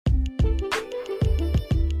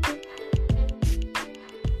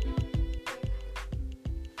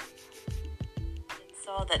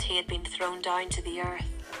saw that he had been thrown down to the earth,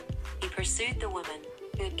 he pursued the woman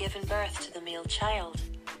who had given birth to the male child.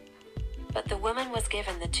 But the woman was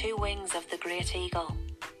given the 2 wings of the great eagle,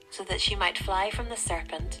 so that she might fly from the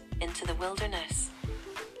serpent into the wilderness,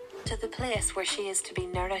 to the place where she is to be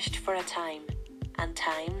nourished for a time, and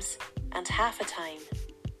times, and half a time.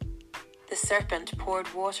 The serpent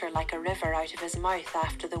poured water like a river out of his mouth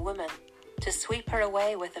after the woman, to sweep her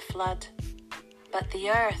away with a flood. But the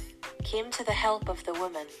earth came to the help of the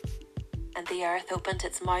woman, and the earth opened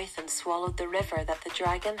its mouth and swallowed the river that the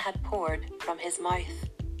dragon had poured from his mouth.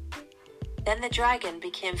 Then the dragon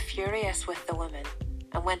became furious with the woman,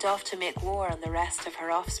 and went off to make war on the rest of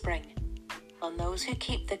her offspring, on those who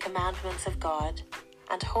keep the commandments of God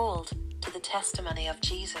and hold to the testimony of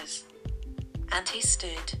Jesus. And he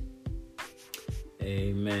stood.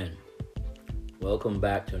 Amen. Welcome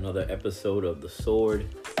back to another episode of The Sword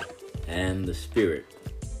and the Spirit,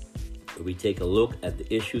 where we take a look at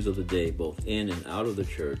the issues of the day, both in and out of the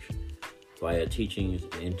church, via teachings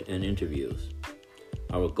and interviews.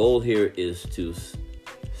 Our goal here is to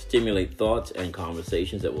stimulate thoughts and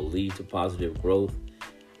conversations that will lead to positive growth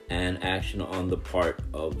and action on the part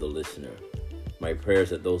of the listener. My prayer is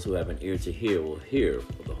that those who have an ear to hear will hear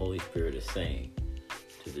what the Holy Spirit is saying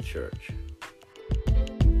to the church.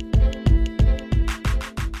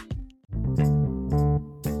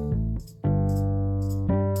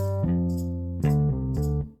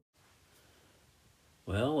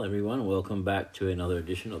 Well, everyone, welcome back to another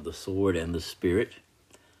edition of The Sword and the Spirit.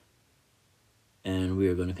 And we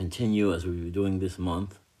are going to continue, as we've been doing this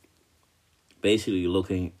month, basically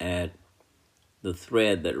looking at the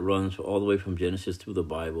thread that runs all the way from Genesis through the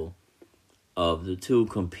Bible of the 2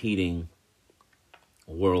 competing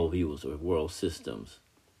worldviews or world systems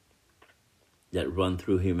that run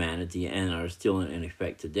through humanity and are still in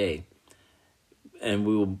effect today. And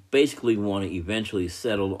we will basically want to eventually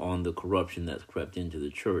settle on the corruption that's crept into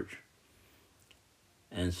the church.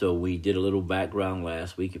 And so we did a little background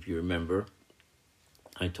last week, if you remember.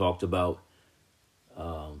 I talked about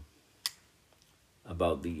the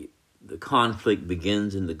conflict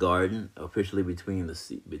begins in the garden, officially after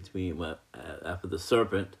the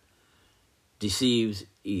serpent deceives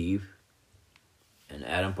Eve, and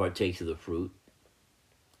Adam partakes of the fruit,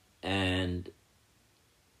 and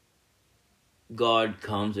God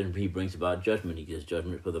comes and he brings about judgment. He gives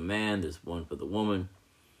judgment for the man, there's one for the woman,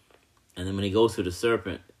 and then when he goes to the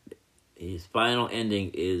serpent, his final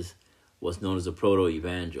ending is what's known as the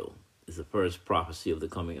proto-evangel. It's the first prophecy of the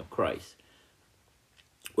coming of Christ,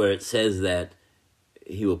 where it says that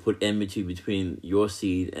he will put enmity between your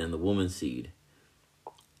seed and the woman's seed,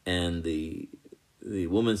 and the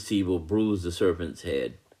woman's seed will bruise the serpent's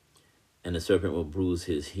head, and the serpent will bruise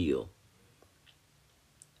his heel.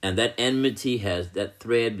 And that enmity that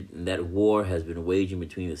thread, that war has been waging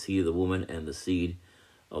between the seed of the woman and the seed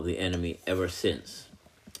of the enemy ever since.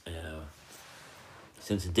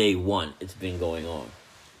 Since day one, it's been going on.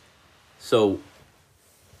 So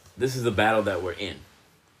this is the battle that we're in.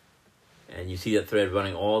 And you see that thread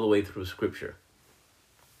running all the way through Scripture.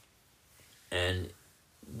 And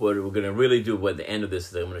what we're going to really do at the end of this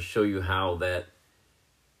is I'm going to show you how that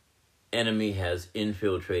enemy has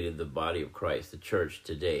infiltrated the body of Christ, the church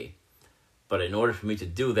today. But in order for me to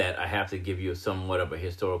do that, I have to give you somewhat of a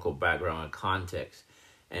historical background and context.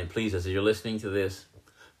 And please, as you're listening to this,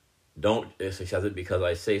 don't accept it because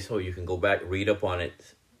I say so. You can go back, read up on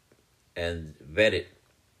it, and vet it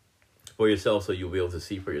for yourself so you'll be able to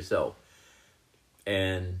see for yourself.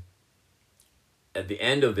 And at the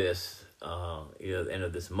end of this, either the end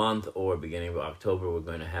of this month or beginning of October, we're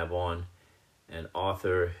going to have on an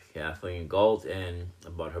author, Kathleen Galt, and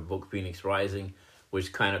about her book, Phoenix Rising,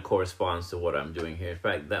 which kind of corresponds to what I'm doing here. In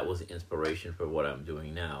fact, that was the inspiration for what I'm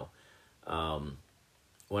doing now.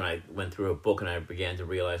 When I went through her book and I began to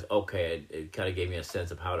realize, okay, it kind of gave me a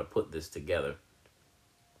sense of how to put this together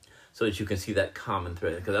so that you can see that common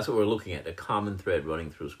thread, because that's what we're looking at, the common thread running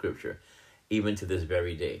through Scripture, even to this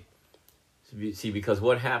very day. See, because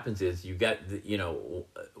what happens is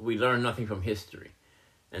we learn nothing from history.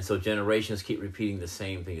 And so generations keep repeating the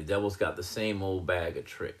same thing. The devil's got the same old bag of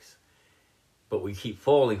tricks. But we keep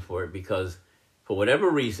falling for it because for whatever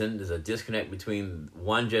reason, there's a disconnect between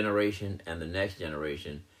one generation and the next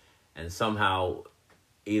generation. And somehow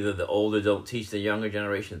either the older don't teach the younger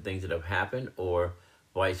generation things that have happened, or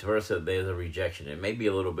vice versa, there's a rejection. It may be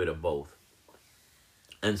a little bit of both.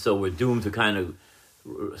 And so we're doomed to kind of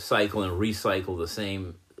cycle and recycle the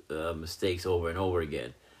same mistakes over and over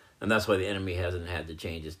again. And that's why the enemy hasn't had to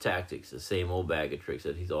change his tactics, the same old bag of tricks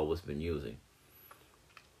that he's always been using.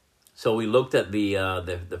 So we looked at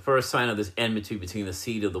the first sign of this enmity between the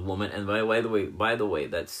seed of the woman, and by the way,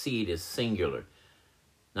 that seed is singular,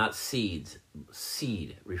 not seeds,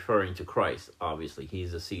 seed, referring to Christ. Obviously,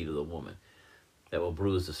 he's the seed of the woman that will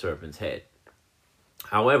bruise the serpent's head.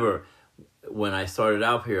 However, when I started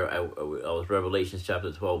out here, I was Revelations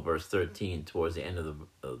chapter 12, verse 13, towards the end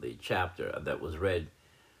of the chapter that was read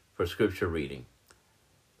for scripture reading.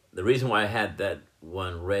 The reason why I had that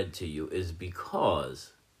one read to you is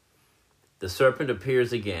because the serpent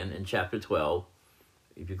appears again in chapter 12.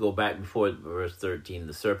 If you go back before verse 13,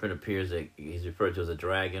 the serpent appears, he's referred to as a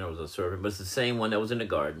dragon or as a serpent, but it's the same one that was in the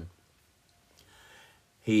garden.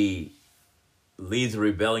 He leads a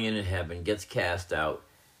rebellion in heaven, gets cast out,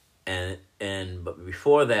 but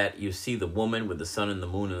before that, you see the woman with the sun and the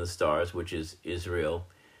moon and the stars, which is Israel,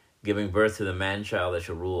 giving birth to the man-child that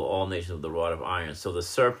shall rule all nations with the rod of iron. So the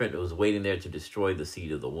serpent was waiting there to destroy the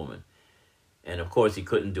seed of the woman. And of course, he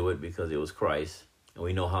couldn't do it because it was Christ. And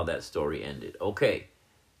we know how that story ended. Okay.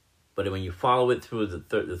 But when you follow it through,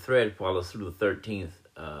 the thread follows through the 13th,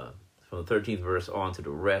 from the 13th verse on to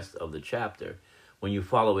the rest of the chapter. When you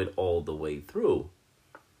follow it all the way through,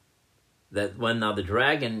 that when now the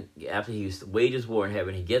dragon, after he wages war in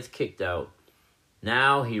heaven, he gets kicked out.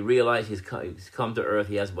 Now he realizes he's come to earth.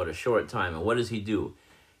 He has but a short time. And what does he do?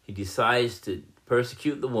 He decides to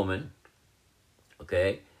persecute the woman,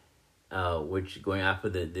 okay, which going after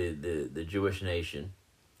the Jewish nation.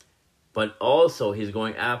 But also he's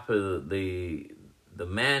going after the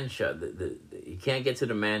man-child. He can't get to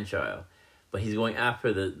the man-child, but he's going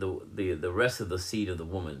after the rest of the seed of the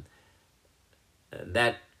woman. And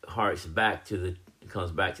that comes back to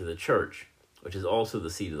the church, which is also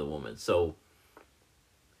the seed of the woman. So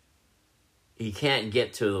he can't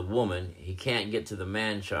get to the woman. He can't get to the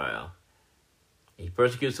man-child. He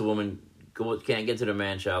persecutes the woman, can't get to the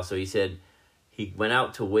man-child. So he said he went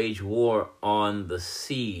out to wage war on the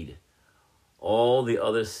seed, all the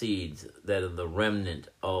other seeds that are the remnant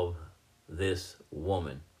of this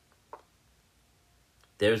woman.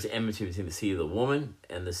 There's the enmity between the seed of the woman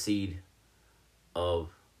and the seed of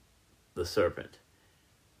the serpent.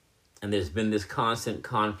 And there's been this constant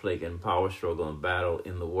conflict and power struggle and battle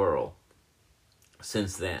in the world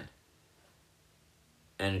since then.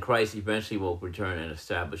 And Christ eventually will return and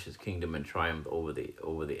establish his kingdom and triumph over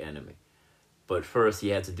the enemy. But first he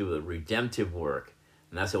had to do the redemptive work.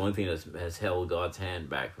 And that's the only thing that has held God's hand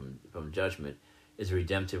back from judgment, is the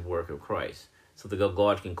redemptive work of Christ. So that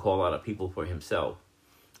God can call out a people for himself,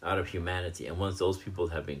 out of humanity. And once those people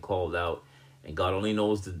have been called out, and God only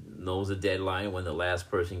knows the deadline when the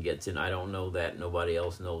last person gets in. I don't know that. Nobody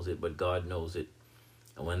else knows it, but God knows it.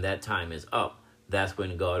 And when that time is up, that's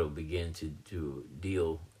when God will begin to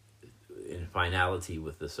deal in finality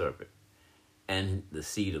with the serpent and the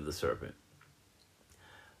seed of the serpent.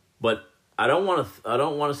 But I don't want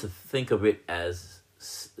us to think of it as,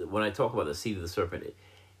 when I talk about the seed of the serpent,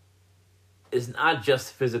 it's not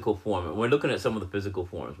just physical form. We're looking at some of the physical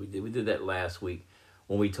forms. We did that last week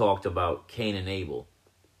when we talked about Cain and Abel,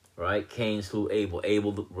 right? Cain slew Abel.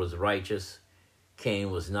 Abel was righteous.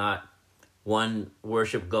 Cain was not. One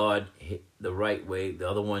worshiped God the right way. The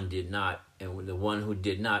other one did not. And the one who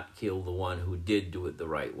did not killed the one who did do it the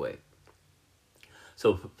right way.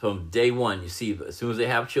 So from day one, you see, as soon as they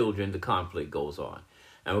have children, the conflict goes on.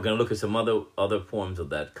 And we're going to look at some other forms of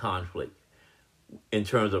that conflict in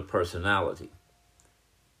terms of personality.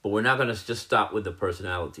 But we're not going to just stop with the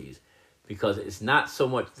personalities, because it's not so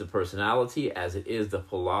much the personality as it is the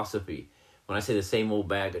philosophy. When I say the same old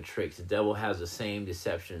bag of tricks, the devil has the same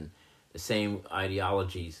deception, the same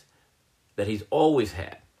ideologies that he's always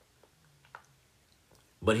had.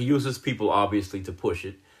 But he uses people, obviously, to push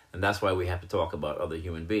it. And that's why we have to talk about other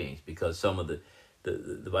human beings, because some of the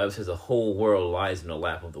Bible says the whole world lies in the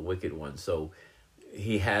lap of the wicked one. So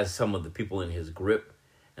he has some of the people in his grip,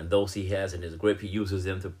 and those he has in his grip, he uses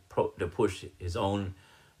them to push his own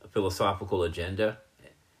philosophical agenda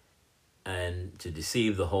and to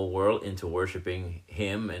deceive the whole world into worshiping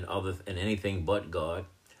him and anything but God.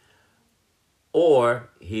 Or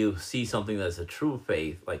he'll see something that's a true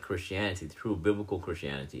faith, like Christianity, true biblical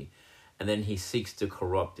Christianity, and then he seeks to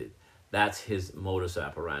corrupt it. That's his modus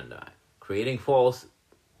operandi. Creating false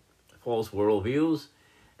worldviews,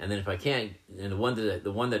 and then if I can't, and the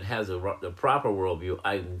one that has the proper worldview,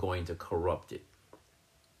 I'm going to corrupt it.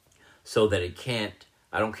 So that it can't,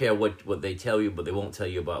 I don't care what they tell you, but they won't tell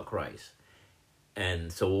you about Christ.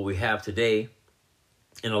 And so what we have today,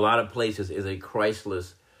 in a lot of places, is a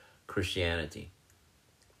Christless Christianity.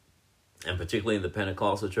 And particularly in the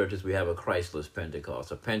Pentecostal churches, we have a Christless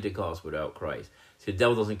Pentecost, a Pentecost without Christ. See, the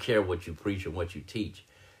devil doesn't care what you preach or what you teach.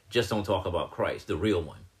 Just don't talk about Christ, the real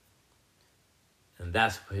one. And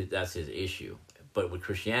that's his issue. But with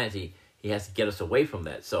Christianity, he has to get us away from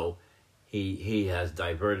that. So he has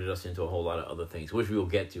diverted us into a whole lot of other things, which we will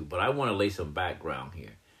get to. But I want to lay some background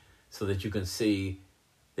here so that you can see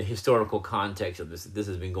the historical context of this. This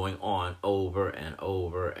has been going on over and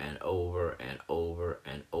over and over and over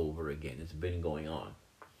and over again. It's been going on.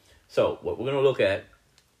 So what we're going to look at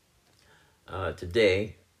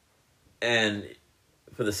today, and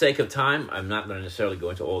for the sake of time, I'm not going to necessarily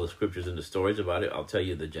go into all the scriptures and the stories about it. I'll tell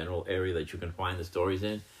you the general area that you can find the stories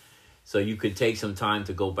in. So you could take some time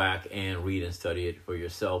to go back and read and study it for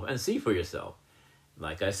yourself and see for yourself.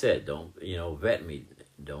 Like I said, don't, vet me.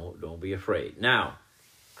 Don't be afraid. Now,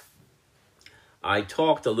 I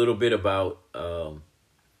talked a little bit about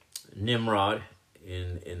Nimrod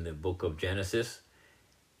in the book of Genesis.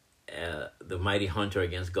 The mighty hunter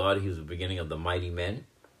against God. He was the beginning of the mighty men.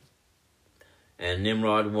 And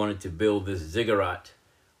Nimrod wanted to build this ziggurat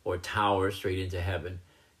or tower straight into heaven.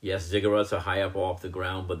 Yes, ziggurats are high up off the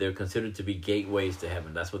ground, but they're considered to be gateways to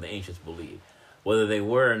heaven. That's what the ancients believed. Whether they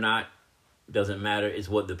were or not doesn't matter. It's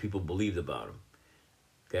what the people believed about them.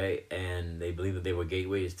 Okay, and they believed that they were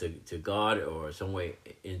gateways to God or some way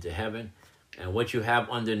into heaven. And what you have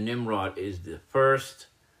under Nimrod is the first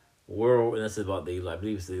world, and that's about I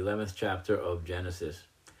believe it's the 11th chapter of Genesis.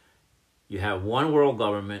 You have one world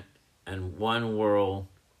government and one world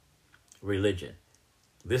religion.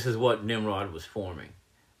 This is what Nimrod was forming.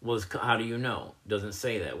 Well, how do you know? Doesn't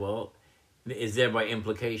say that. Well, it's there by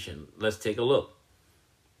implication. Let's take a look.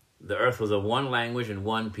 The earth was of one language and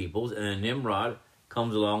one peoples, and then Nimrod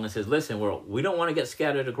comes along and says, listen, world, we don't want to get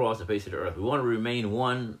scattered across the face of the earth. We want to remain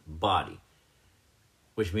one body,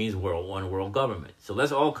 which means one world government. So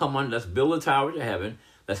let's all come on. Let's build a tower to heaven.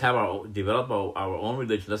 Let's develop our own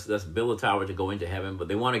religion. Let's build a tower to go into heaven. But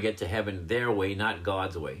they want to get to heaven their way, not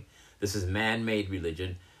God's way. This is man-made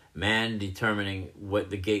religion. Man determining what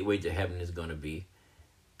the gateway to heaven is going to be,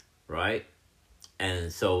 right?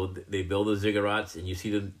 And so they build the ziggurats, and you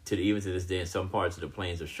see them even to this day in some parts of the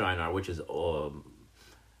plains of Shinar, which is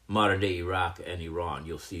modern-day Iraq and Iran.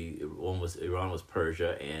 You'll see Iran was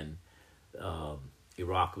Persia, and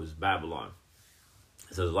Iraq was Babylon.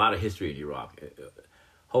 So there's a lot of history in Iraq.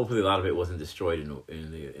 Hopefully, a lot of it wasn't destroyed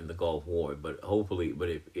in the Gulf War, but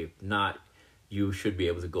if not, you should be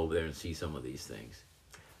able to go over there and see some of these things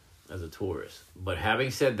as a tourist. But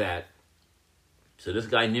having said that, so this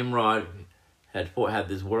guy Nimrod had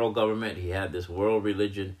this world government, he had this world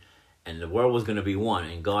religion, and the world was going to be one,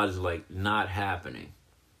 and God is like, not happening,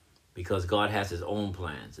 because God has his own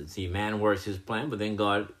plans. And see, man works his plan, but then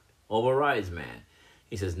God overrides man.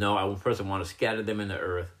 He says, no, I want to scatter them in the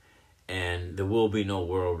earth, and there will be no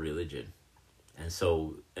world religion. And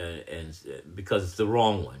so, because it's the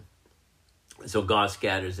wrong one. So God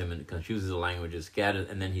scatters them and confuses the languages,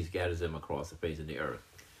 and then he scatters them across the face of the earth.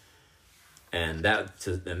 And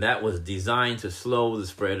that was designed to slow the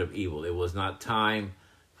spread of evil. It was not time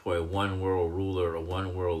for a one world ruler or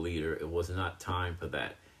one world leader. It was not time for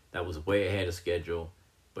that. That was way ahead of schedule.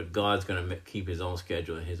 But God's going to keep his own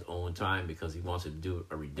schedule in his own time because he wants to do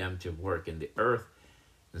a redemptive work in the earth.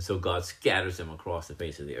 And so God scatters them across the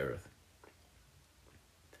face of the earth.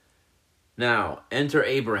 Now, enter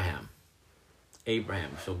Abraham.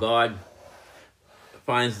 So God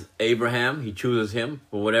finds Abraham. He chooses him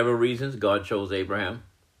for whatever reasons. God chose Abraham.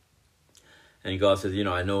 And God says,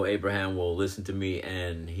 I know Abraham will listen to me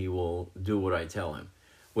and he will do what I tell him,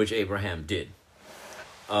 which Abraham did.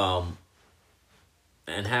 And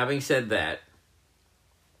having said that,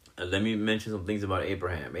 let me mention some things about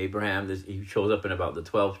Abraham. He shows up in about the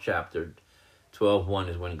 12th chapter. 12:1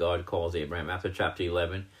 is when God calls Abraham. After chapter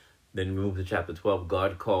 11, then we move to chapter 12.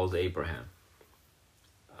 God calls Abraham.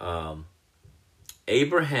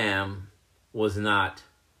 Abraham was not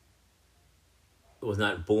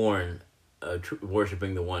born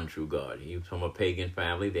worshiping the one true God. He was from a pagan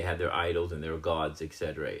family. They had their idols and their gods,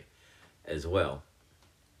 etc., as well.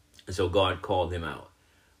 And so God called him out.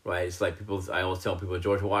 Right? It's like I always tell people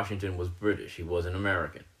George Washington was British. He wasn't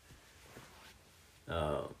American.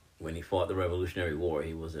 When he fought the Revolutionary War,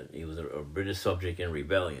 he was a British subject in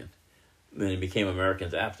rebellion. Then he became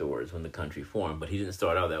Americans afterwards when the country formed. But he didn't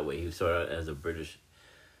start out that way. He started out as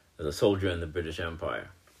a soldier in the British Empire.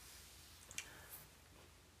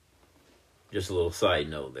 Just a little side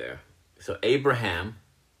note there. So Abraham,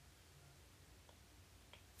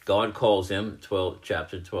 God calls him,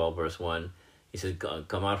 chapter 12, verse 1. He says,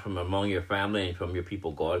 come out from among your family and from your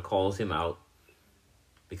people. God calls him out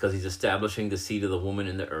because he's establishing the seed of the woman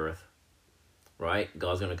in the earth. Right?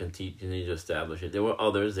 God's going to continue to establish it. There were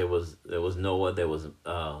others. There was Noah. There was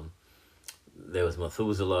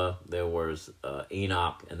Methuselah. There was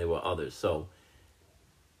Enoch, and there were others. So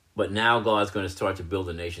But now God's going to start to build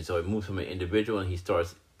a nation. So he moves from an individual and he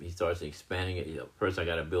starts expanding it. First, I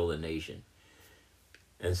got to build a nation.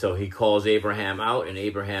 And so he calls Abraham out, and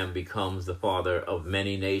Abraham becomes the father of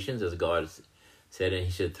many nations, as God said. And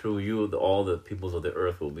he said, through you, all the peoples of the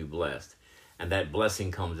earth will be blessed. And that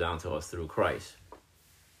blessing comes down to us through Christ.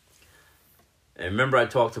 And remember, I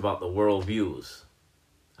talked about the worldviews.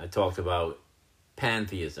 I talked about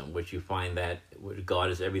pantheism, which you find that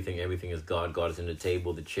God is everything. Everything is God. God is in the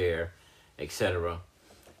table, the chair, etc.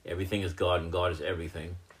 Everything is God, and God is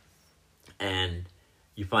everything. And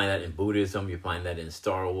you find that in Buddhism. You find that in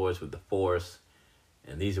Star Wars with the Force.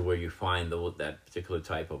 And these are where you find that particular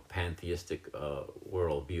type of pantheistic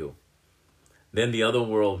worldview. Then the other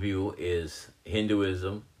worldview is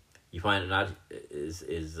Hinduism. You find it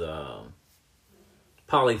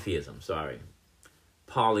polytheism.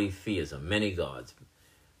 Polytheism, many gods.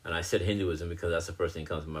 And I said Hinduism because that's the first thing that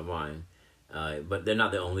comes to my mind. But they're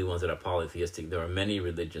not the only ones that are polytheistic. There are many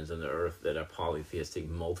religions on the earth that are polytheistic,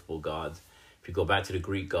 multiple gods. If you go back to the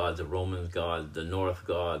Greek gods, the Roman gods, the North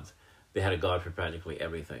gods, they had a god for practically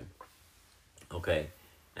everything. Okay,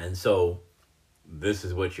 and so this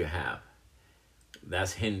is what you have.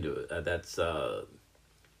 That's Hindu. That's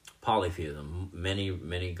polytheism.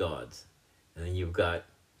 Many gods, and then you've got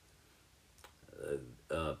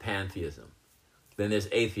pantheism. Then there's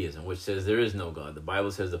atheism, which says there is no God. The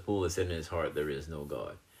Bible says the fool has said in his heart there is no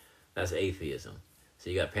God. That's atheism.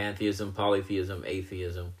 So you got pantheism, polytheism,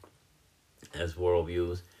 atheism as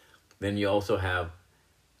worldviews. Then you also have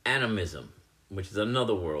animism, which is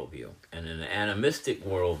another worldview. And in an animistic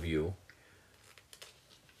worldview,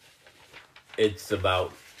 it's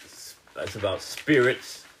about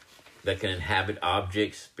spirits that can inhabit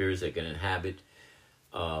objects, spirits that can inhabit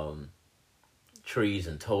trees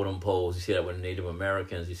and totem poles. You see that with Native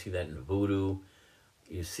Americans. You see that in voodoo.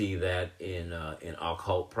 You see that in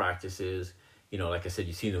occult practices. You know, like I said,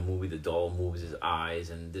 you see in the movie the doll moves his eyes,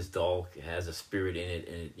 and this doll has a spirit in it,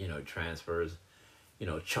 and it transfers,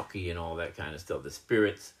 Chucky and all that kind of stuff. The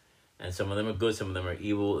spirits, and some of them are good, some of them are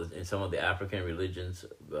evil. In some of the African religions,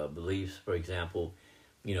 beliefs, for example,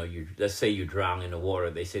 let's say you drown in the water.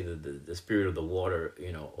 They say that the spirit of the water,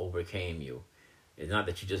 overcame you. It's not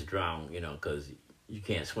that you just drown, because you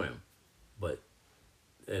can't swim, but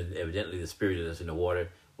evidently the spirit that's in the water,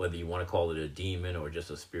 whether you want to call it a demon or just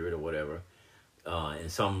a spirit or whatever. In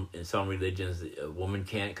some religions, a woman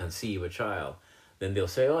can't conceive a child. Then they'll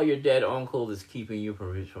say, "Oh, your dead uncle is keeping you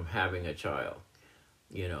from having a child,"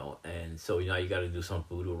 And so now you got to do some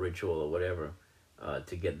voodoo ritual or whatever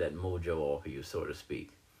to get that mojo off of you, so to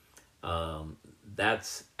speak.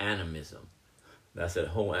 That's animism. That's that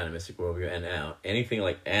whole animistic worldview. And anything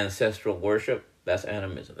like ancestral worship, that's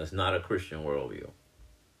animism. That's not a Christian worldview.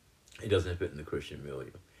 It doesn't fit in the Christian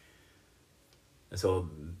milieu. And so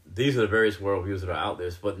these are the various worldviews that are out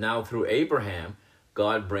there. But now through Abraham,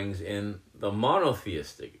 God brings in the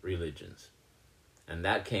monotheistic religions. And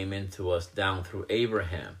that came into us down through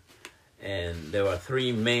Abraham. And there are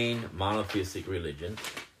three main monotheistic religions,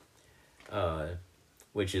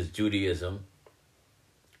 which is Judaism,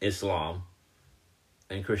 Islam,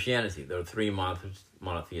 and Christianity. There are three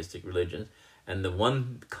monotheistic religions. And the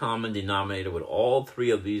one common denominator with all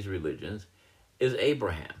three of these religions is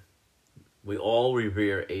Abraham. We all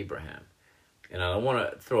revere Abraham. And I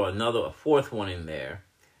want to throw a fourth one in there.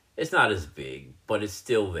 It's not as big, but it's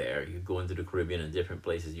still there. You go into the Caribbean and different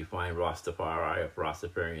places, you find Rastafari or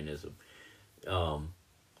Rastafarianism.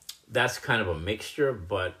 That's kind of a mixture,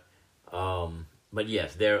 but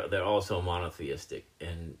yes, they're also monotheistic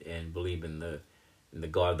and believe in the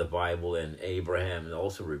God of the Bible and Abraham, and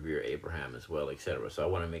also revere Abraham as well, etc. So I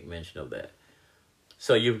want to make mention of that.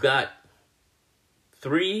 So you've got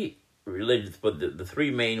three religions, but the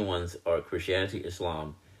three main ones are Christianity,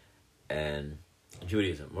 Islam, and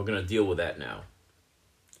Judaism. We're going to deal with that now.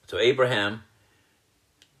 So Abraham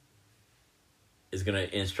is going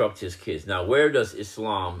to instruct his kids. Now, where does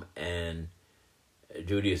Islam and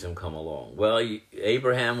Judaism come along? Well,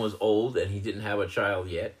 Abraham was old and he didn't have a child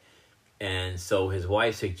yet. And so his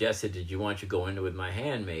wife suggested, "Did you want to go in with my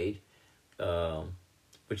handmaid?"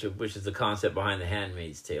 Which is the concept behind The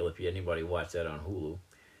Handmaid's Tale. If anybody watched that on Hulu,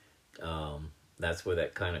 that's where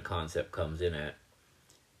that kind of concept comes in at.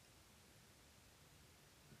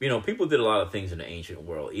 People did a lot of things in the ancient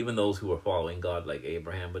world, even those who were following God like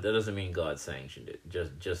Abraham, but that doesn't mean God sanctioned it,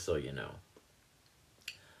 just so you know.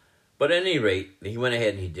 But at any rate, he went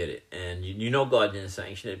ahead and he did it. And God didn't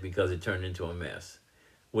sanction it because it turned into a mess,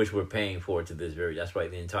 which we're paying for to this very... That's right,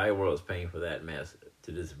 the entire world is paying for that mess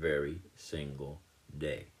to this very single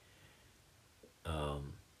day.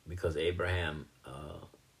 Because Abraham,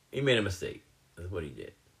 he made a mistake. That's what he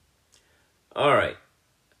did. All right.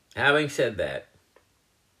 Having said that,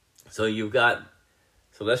 so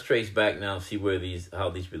let's trace back now, see how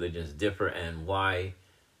these religions differ and why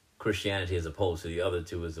Christianity as opposed to the other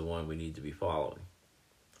two is the one we need to be following.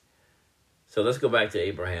 So let's go back to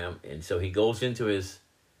Abraham, and so he goes into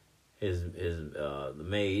the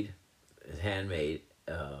maid, his handmaid,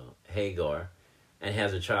 Hagar, and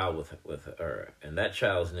has a child with her, and that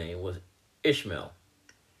child's name was Ishmael.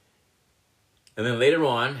 And then later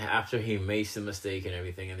on, after he makes the mistake and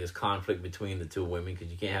everything, and there's conflict between the two women, because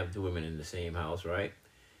you can't have two women in the same house, right?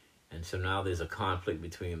 And so now there's a conflict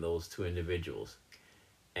between those two individuals.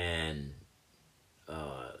 And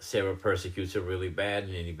Sarah persecutes her really bad,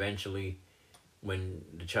 and then eventually, when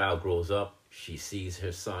the child grows up, she sees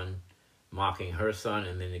her son mocking her son,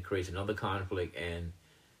 and then it creates another conflict, and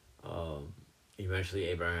eventually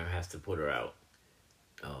Abraham has to put her out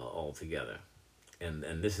altogether.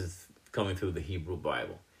 And this is coming through the Hebrew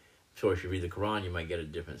Bible. I'm sure if you read the Quran, you might get a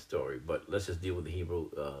different story, but let's just deal with the Hebrew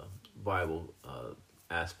Bible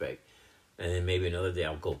aspect. And then maybe another day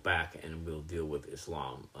I'll go back and we'll deal with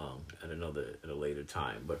Islam at a later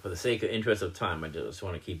time. But for the sake of interest of time, I just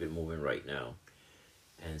want to keep it moving right now.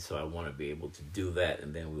 And so I want to be able to do that,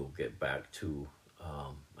 and then we'll get back to,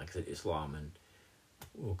 like I said, Islam, and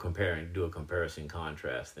we'll do a comparison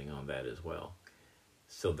contrast thing on that as well,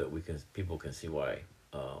 so that people can see why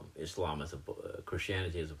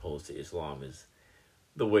Christianity as opposed to Islam is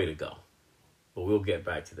the way to go. But we'll get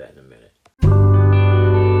back to that in a minute.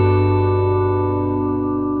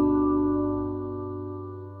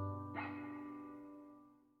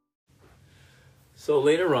 So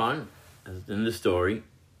later on, in the story,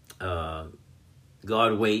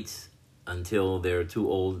 God waits until they're too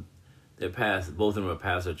old. Both of them are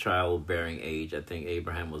past their childbearing age. I think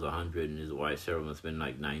Abraham was 100 and his wife Sarah must have been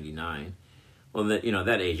like 99. Well,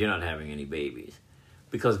 that age, you're not having any babies.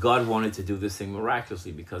 Because God wanted to do this thing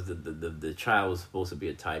miraculously, because the child was supposed to be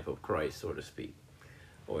a type of Christ, so to speak,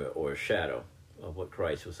 or a shadow of what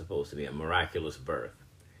Christ was supposed to be, a miraculous birth.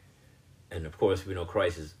 And of course, we know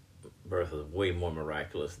Christ's birth was way more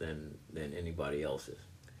miraculous than anybody else's.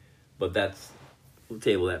 But we'll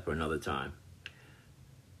table that for another time.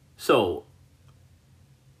 So,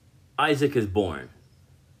 Isaac is born.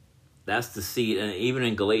 That's the seed. And even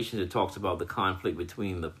in Galatians, it talks about the conflict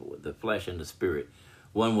between the flesh and the spirit.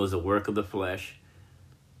 One was the work of the flesh,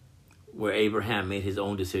 where Abraham made his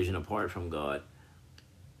own decision apart from God.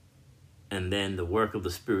 And then the work of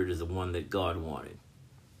the spirit is the one that God wanted.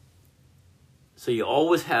 So you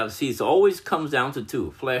always have seeds. It always comes down to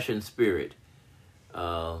two, flesh and spirit.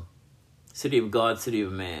 City of God, city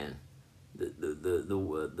of man.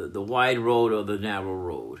 The wide road or the narrow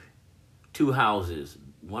road. Two houses.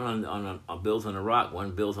 One built on the rock,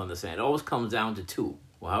 one built on the sand. It always comes down to two.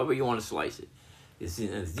 Well, however you want to slice it. It's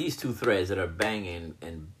these two threads that are banging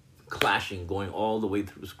and clashing, going all the way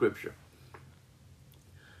through Scripture.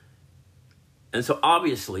 And so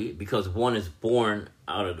obviously, because one is born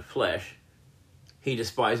out of the flesh, he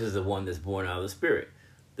despises the one that's born out of the spirit.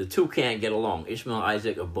 The two can't get along. Ishmael and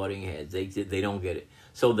Isaac are butting heads. They don't get it.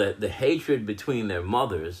 So the hatred between their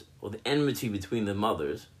mothers, or the enmity between the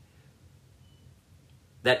mothers,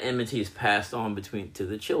 that enmity is passed on to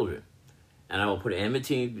the children. And I will put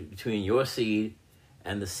enmity between your seed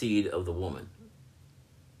and the seed of the woman.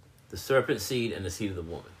 The serpent seed and the seed of the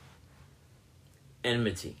woman.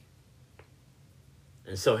 Enmity.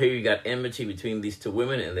 And so here you got enmity between these two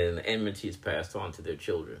women, and then the enmity is passed on to their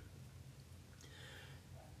children.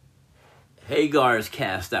 Hagar is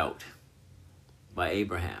cast out by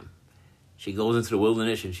Abraham. She goes into the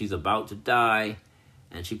wilderness and she's about to die,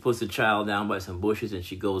 and she puts the child down by some bushes and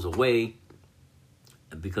she goes away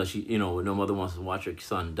because no mother wants to watch her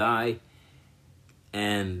son die.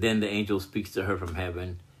 And then the angel speaks to her from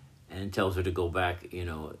heaven and tells her to go back,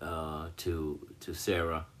 to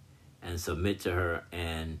Sarah and submit to her,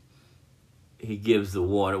 and he gives the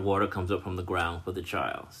water. Water comes up from the ground for the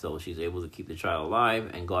child. So she's able to keep the child alive,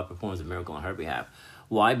 and God performs a miracle on her behalf.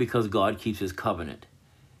 Why? Because God keeps his covenant.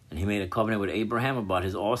 And he made a covenant with Abraham about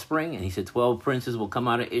his offspring, and he said 12 princes will come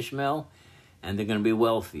out of Ishmael, and they're going to be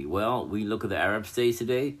wealthy. Well, we look at the Arab states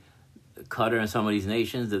today, Qatar and some of these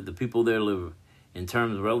nations, that the people there live in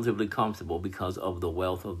terms relatively comfortable because of the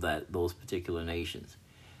wealth of those particular nations.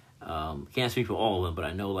 Can't speak for all of them, but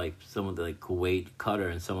I know like some of the Kuwait,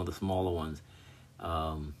 Qatar, and some of the smaller ones,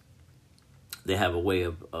 they have a way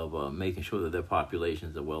of making sure that their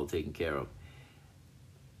populations are well taken care of.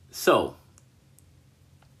 So,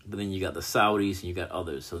 but then you got the Saudis and you got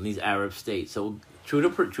others. So in these Arab states, so true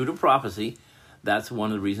to prophecy, that's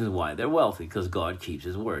one of the reasons why they're wealthy, because God keeps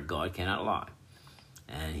his word. God cannot lie.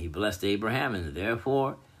 And he blessed Abraham, and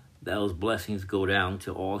therefore those blessings go down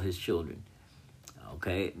to all his children.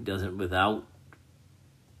 Okay, it doesn't without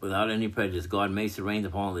any prejudice. God makes it rain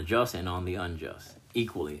upon the just and on the unjust,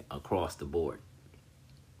 equally across the board.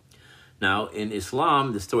 Now, in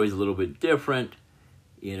Islam, the story is a little bit different,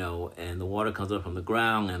 and the water comes up from the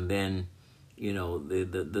ground, and then,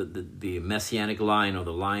 the messianic line, or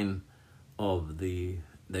the line of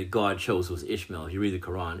that God chose, was Ishmael. If you read the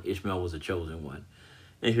Quran, Ishmael was the chosen one.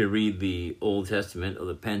 And if you read the Old Testament, or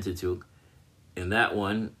the Pentateuch, in that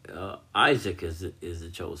one, Isaac is the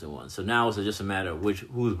chosen one. So now it's just a matter of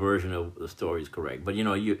whose version of the story is correct. But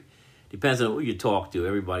depends on who you talk to.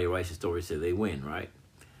 Everybody writes a story, so they win, right?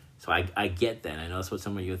 So I get that. I know that's what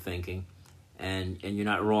some of you are thinking, and you're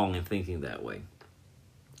not wrong in thinking that way.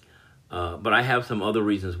 But I have some other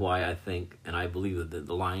reasons why I think and I believe that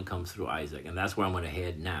the line comes through Isaac, and that's where I'm going to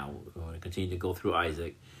head now. I'm going to continue to go through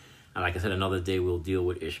Isaac, and like I said, another day we'll deal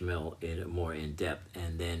with Ishmael more in depth,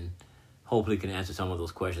 and then hopefully can answer some of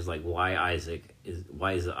those questions, like why is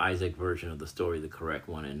the Isaac version of the story the correct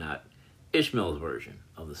one and not Ishmael's version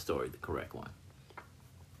of the story the correct one.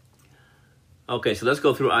 Okay, so let's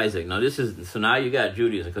go through Isaac. Now now you got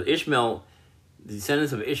Judaism, because Ishmael, the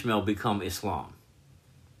descendants of Ishmael become Islam.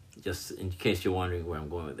 Just in case you're wondering where I'm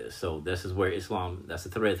going with this. So this is where Islam, that's the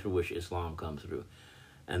thread through which Islam comes through.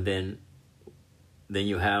 And then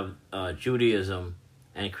you have Judaism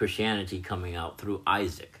and Christianity coming out through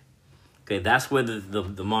Isaac. Okay, that's where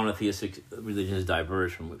the monotheistic religions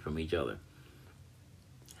diverge from each other.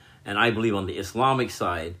 And I believe on the Islamic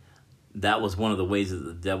side, that was one of the ways of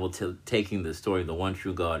the devil taking the story of the one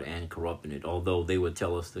true God and corrupting it, although they would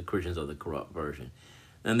tell us the Christians are the corrupt version.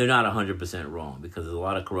 And they're not 100% wrong, because there's a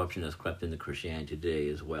lot of corruption that's crept into Christianity today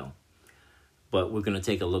as well. But we're going to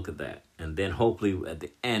take a look at that. And then hopefully at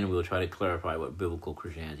the end, we'll try to clarify what biblical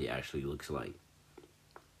Christianity actually looks like.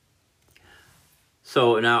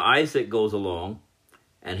 So now Isaac goes along,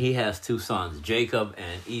 and he has two sons, Jacob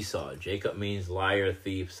and Esau. Jacob means liar,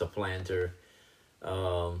 thief, supplanter,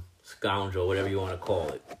 scoundrel, whatever you want to call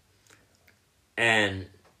it. And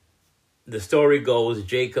the story goes,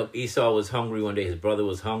 Esau was hungry one day. His brother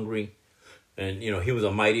was hungry. And, he was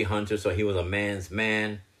a mighty hunter, so he was a man's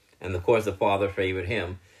man. And, of course, the father favored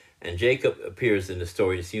him. And Jacob appears in the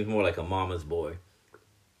story. It seems more like a mama's boy.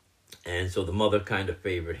 And so the mother kind of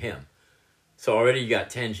favored him. So already you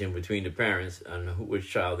got tension between the parents on which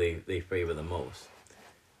child they favor the most.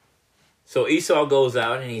 So Esau goes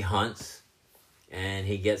out and he hunts. And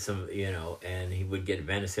he gets some, and he would get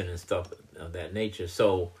venison and stuff of that nature.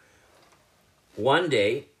 So one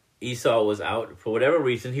day, Esau was out. For whatever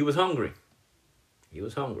reason, he was hungry.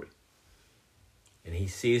 And he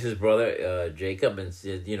sees his brother, Jacob, and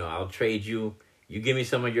says, I'll trade you. You give me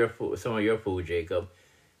some of your food, Jacob.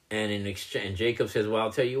 And in exchange, Jacob says, well,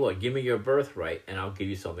 I'll tell you what, give me your birthright, and I'll give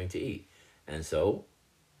you something to eat. And so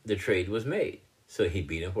the trade was made. So he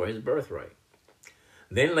beat him for his birthright.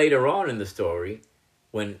 Then later on in the story,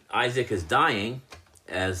 when Isaac is dying,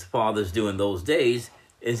 as fathers do in those days,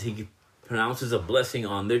 is he pronounces a blessing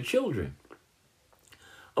on their children.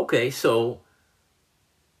 Okay, so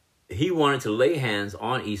he wanted to lay hands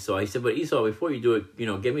on Esau. He said, but Esau, before you do it,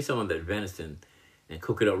 give me some of that venison and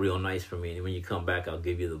cook it up real nice for me. And when you come back, I'll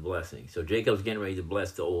give you the blessing. So Jacob's getting ready to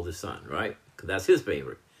bless the oldest son, right? Because that's his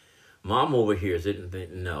favorite. Mom overhears it and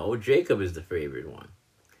thinks, no, Jacob is the favorite one.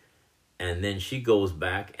 And then she goes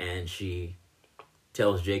back and she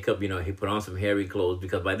tells Jacob, he put on some hairy clothes,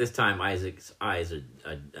 because by this time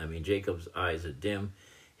Jacob's eyes are dim.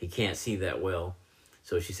 He can't see that well.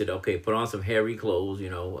 So she said, okay, put on some hairy clothes,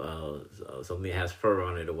 something that has fur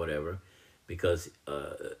on it or whatever, because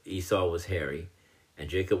Esau was hairy and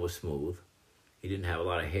Jacob was smooth. He didn't have a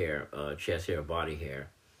lot of hair, chest hair, body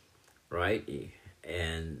hair, right?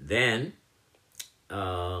 And then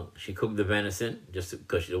she cooked the venison, just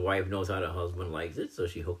because the wife knows how the husband likes it, so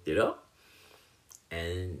she hooked it up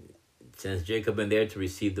and sends Jacob in there to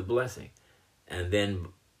receive the blessing. And then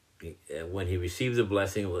when he receives the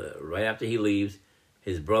blessing, right after he leaves,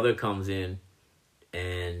 his brother comes in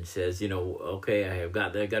and says, okay, I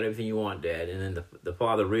got everything you want, Dad. And then the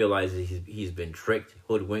father realizes he's been tricked,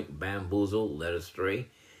 hoodwinked, bamboozled, led astray.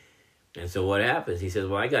 And so what happens? He says,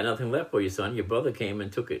 well, I got nothing left for you, son. Your brother came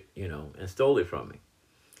and took it, and stole it from me.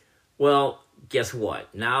 Well, guess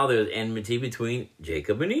what? Now there's enmity between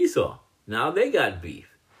Jacob and Esau. Now they got beef,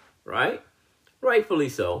 right? Rightfully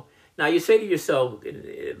so. Now you say to yourself,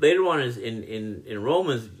 later on in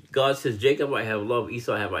Romans, God says, Jacob I have loved,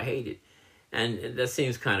 Esau have I hated. And that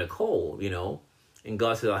seems kind of cold, And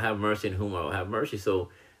God says, I'll have mercy in whom I will have mercy. So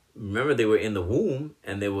Remember, they were in the womb,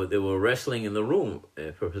 and they were wrestling in the room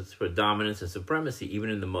for dominance and supremacy, even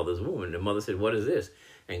in the mother's womb. And the mother said, "What is this?"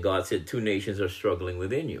 And God said, "Two nations are struggling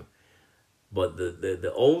within you, but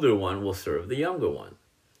the older one will serve the younger one."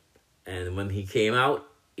 And when he came out,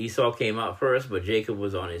 Esau came out first, but Jacob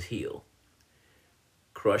was on his heel,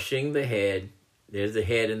 crushing the head. There's the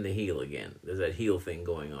head and the heel again. There's that heel thing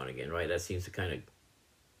going on again, right? That seems to kind of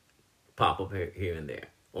pop up here and there.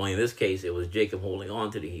 Only in this case, it was Jacob holding on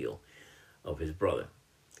to the heel of his brother.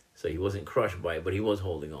 So he wasn't crushed by it, but he was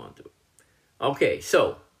holding on to it. Okay,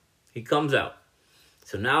 so he comes out.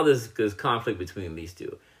 So now there's conflict between these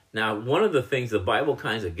two. Now, one of the things the Bible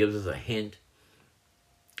kind of gives us a hint,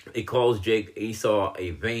 it calls Esau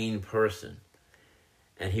a vain person.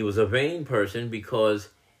 And he was a vain person because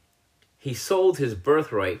he sold his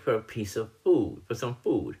birthright for a piece of food, for some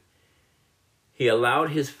food. He allowed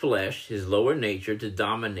his flesh, his lower nature, to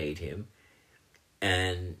dominate him,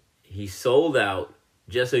 and he sold out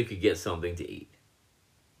just so he could get something to eat.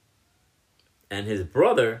 And his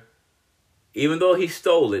brother, even though he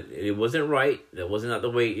stole it, it wasn't right. That was not the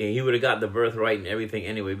way. He would have got the birthright and everything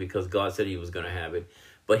anyway because God said he was going to have it.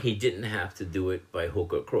 But he didn't have to do it by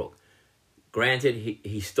hook or crook. Granted,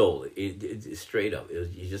 he stole it. It straight up.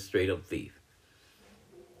 He's just straight up thief.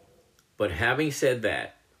 But having said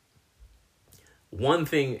that, one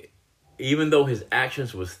thing, even though his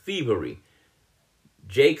actions was thievery,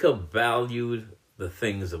 Jacob valued the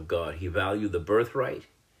things of God. He valued the birthright,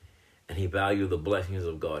 and he valued the blessings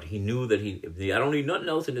of God. He knew that I don't need nothing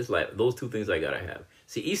else in this life. Those two things I got to have.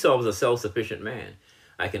 See, Esau was a self-sufficient man.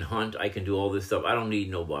 I can hunt. I can do all this stuff. I don't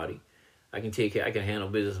need nobody. I can take care. I can handle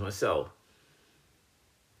business myself.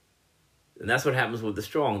 And that's what happens with the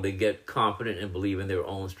strong. They get confident and believe in their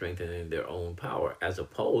own strength and in their own power, as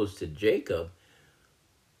opposed to Jacob,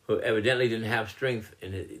 who evidently didn't have strength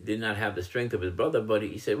and did not have the strength of his brother, but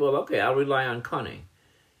he said, well, okay, I'll rely on cunning.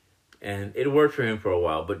 And it worked for him for a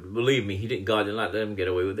while, but believe me, God did not let him get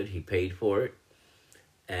away with it. He paid for it.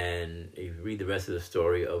 And if you read the rest of the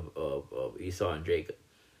story of Esau and Jacob,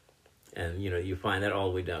 and you find that all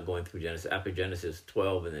the way down going through Genesis. After Genesis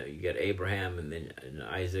 12, and then you get Abraham and then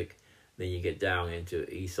Isaac, then you get down into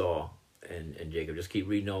Esau and Jacob. Just keep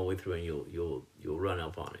reading all the way through, and you'll run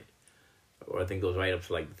up on it. Or I think it goes right up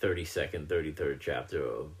to like the 32nd, 33rd chapter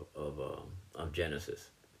of Genesis,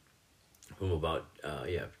 from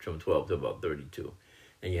 12 to about 32,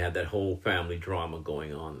 and you have that whole family drama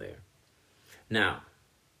going on there. Now,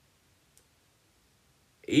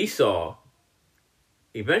 Esau,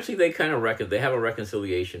 eventually they have a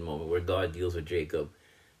reconciliation moment where God deals with Jacob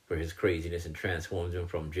for his craziness and transforms him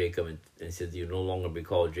from Jacob and says, you no longer be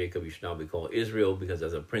called Jacob, you should now be called Israel, because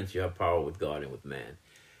as a prince you have power with God and with man.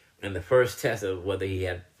 And the first test of whether he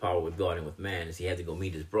had power with God and with man is he had to go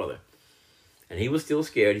meet his brother. And he was still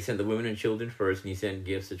scared. He sent the women and children first, and he sent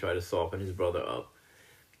gifts to try to soften his brother up.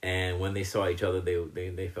 And when they saw each other,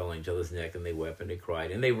 they fell on each other's neck, and they wept and they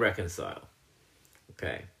cried, and they reconciled.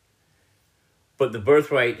 Okay. But the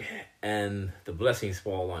birthright and the blessings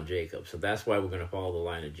fall on Jacob. So that's why we're going to follow the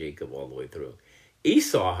line of Jacob all the way through.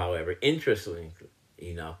 Esau, however, interestingly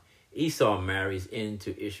enough, Esau marries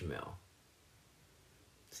into Ishmael.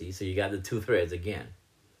 See, so you got the two threads again.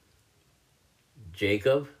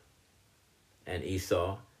 Jacob and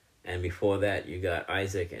Esau, and before that you got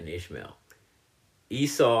Isaac and Ishmael.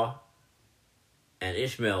 Esau and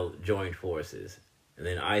Ishmael joined forces, and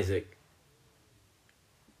then Isaac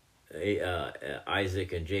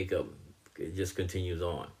and Jacob, it just continues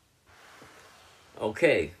on.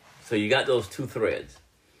 Okay, so you got those two threads.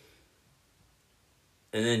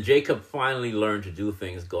 And then Jacob finally learned to do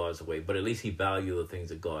things God's way, but at least he valued the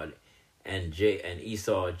things of God. And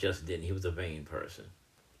Esau just didn't. He was a vain person.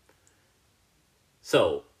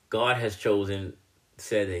 So God has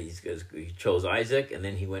said that he chose Isaac, and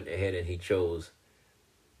then he went ahead and he chose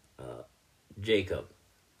Jacob,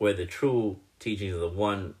 where the true teachings of the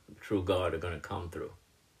one true God are going to come through.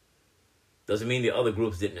 Doesn't mean the other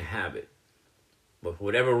groups didn't have it. But for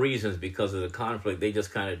whatever reasons, because of the conflict, they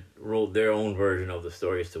just kind of wrote their own version of the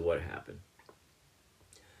story as to what happened.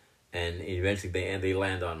 And eventually they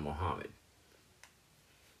land on Muhammad.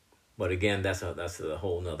 But again, that's a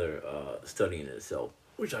whole nother study in itself.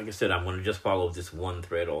 Which, like I said, I'm going to just follow this one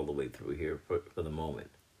thread all the way through here for the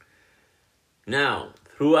moment. Now,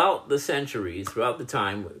 throughout the centuries, throughout the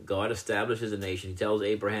time, God establishes a nation. He tells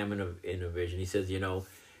Abraham in a vision, he says,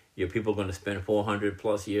 your people are going to spend 400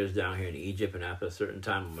 plus years down here in Egypt, and after a certain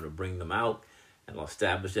time, I'm going to bring them out, and I'll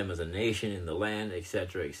establish them as a nation in the land,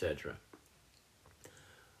 etc., etc.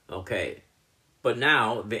 Okay, but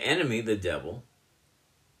now the enemy, the devil,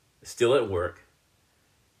 is still at work,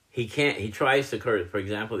 he tries to curse. For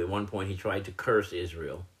example, at one point he tried to curse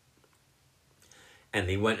Israel. And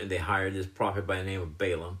they went and they hired this prophet by the name of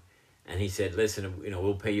Balaam. And he said, listen,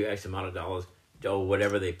 we'll pay you X amount of dollars. Or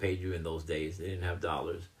whatever they paid you in those days. They didn't have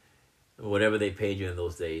dollars. Whatever they paid you in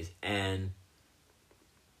those days. And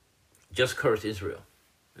just curse Israel.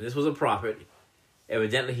 And this was a prophet.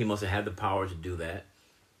 Evidently, he must have had the power to do that.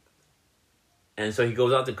 And so he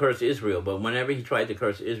goes out to curse Israel. But whenever he tried to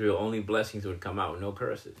curse Israel, only blessings would come out, no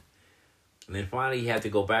curses. And then finally he had to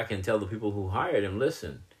go back and tell the people who hired him,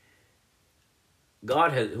 listen,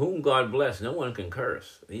 whom God blessed, no one can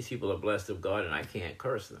curse. These people are blessed of God, and I can't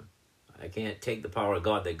curse them. I can't take the power of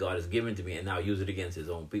God that God has given to me and now use it against his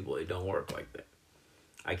own people. It don't work like that.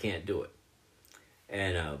 I can't do it.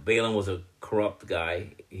 And Balaam was a corrupt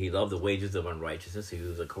guy. He loved the wages of unrighteousness. He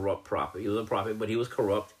was a corrupt prophet. He was a prophet, but he was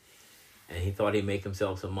corrupt. And he thought he'd make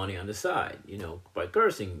himself some money on the side, by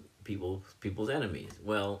cursing people's enemies.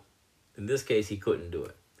 Well, in this case, he couldn't do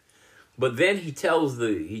it. But then he tells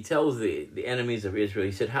the enemies of Israel,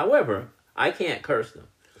 he said, however, I can't curse them.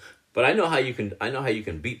 But I know how you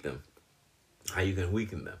can beat them, how you can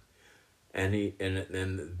weaken them.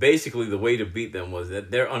 And basically the way to beat them was that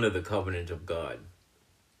they're under the covenant of God.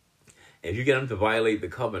 If you get them to violate the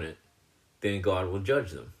covenant, then God will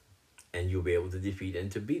judge them. And you'll be able to defeat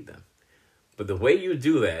and to beat them. But the way you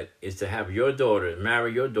do that is to have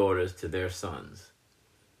marry your daughters to their sons.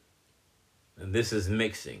 And this is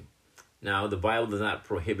mixing. Now, the Bible does not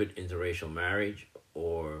prohibit interracial marriage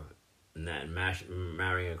or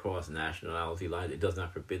marrying across nationality lines. It does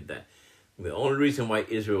not forbid that. The only reason why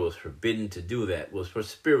Israel was forbidden to do that was for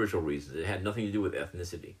spiritual reasons. It had nothing to do with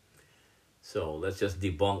ethnicity. So let's just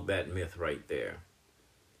debunk that myth right there.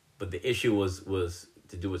 But the issue was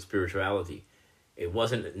to do with spirituality. It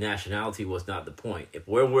wasn't, nationality was not the point. If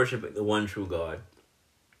we're worshiping the one true God,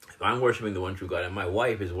 if I'm worshiping the one true God and my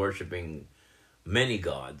wife is worshiping many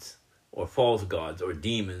gods or false gods or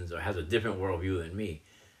demons or has a different worldview than me,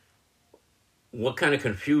 what kind of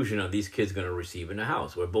confusion are these kids going to receive in the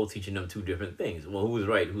house? We're both teaching them two different things. Well, who's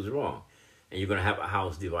right, who's wrong? And you're going to have a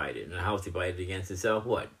house divided. And a house divided against itself,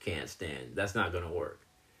 what? Can't stand. That's not going to work.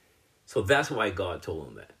 So that's why God told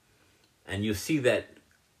them that. And you see that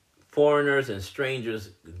foreigners and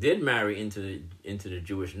strangers did marry into the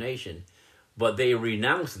Jewish nation, but they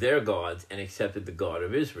renounced their gods and accepted the God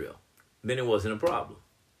of Israel. Then it wasn't a problem.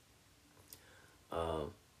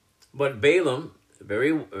 But Balaam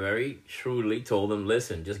very, very shrewdly told them,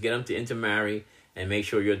 listen, just get them to intermarry and make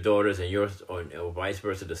sure your daughters and yours, or vice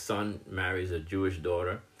versa, the son marries a Jewish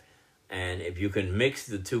daughter. And if you can mix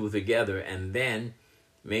the two together and then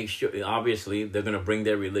make sure, obviously, they're going to bring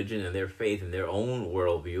their religion and their faith and their own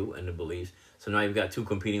worldview and the beliefs. So now you've got two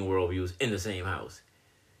competing worldviews in the same house.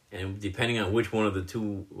 And depending on which one of the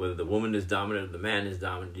two, whether the woman is dominant or the man is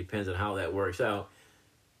dominant, depends on how that works out.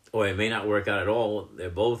 Or it may not work out at all. They're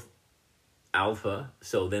both alpha,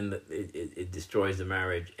 so then it destroys the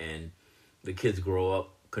marriage and the kids grow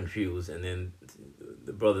up confused, and then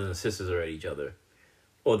the brothers and sisters are at each other.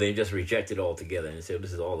 Or they just reject it altogether and say,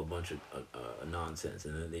 this is all a bunch of nonsense.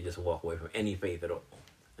 And then they just walk away from any faith at all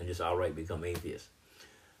and just outright become atheists.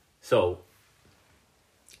 So,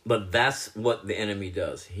 but that's what the enemy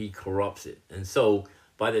does. He corrupts it. And so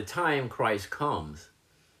by the time Christ comes,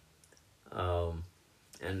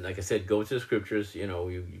 and like I said, go to the scriptures,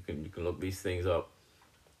 you can look these things up.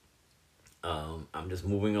 I'm just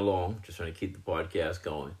moving along, just trying to keep the podcast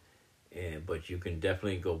going. But you can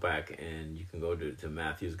definitely go back and you can go to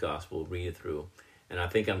Matthew's gospel, read it through. And I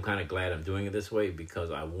think I'm kind of glad I'm doing it this way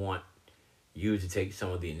because I want you to take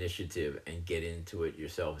some of the initiative and get into it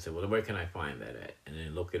yourself and say, well, where can I find that at? And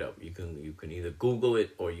then look it up. You can either Google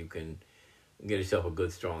it or you can get yourself a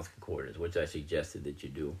good Strong's Concordance, which I suggested that you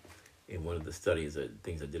do in one of the studies,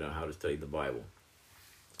 things I did on how to study the Bible.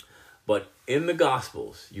 But in the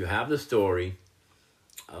Gospels, you have the story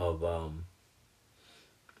of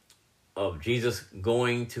Jesus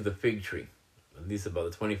going to the fig tree. At least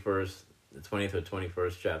about the 20th or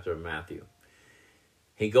 21st chapter of Matthew.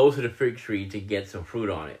 He goes to the fig tree to get some fruit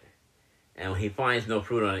on it. And he finds no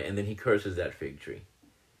fruit on it, and then he curses that fig tree.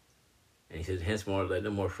 And he says, henceforth, let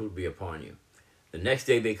no more fruit be upon you. The next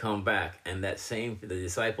day they come back, and the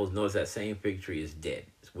disciples notice that same fig tree is dead.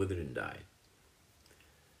 It's withered and died.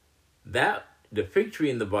 The fig tree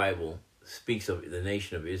in the Bible speaks of the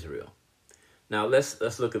nation of Israel. Now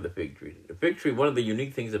let's look at the fig tree. The fig tree, one of the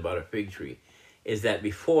unique things about a fig tree is that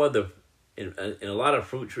in a lot of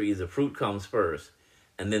fruit trees, the fruit comes first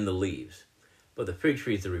and then the leaves. But the fig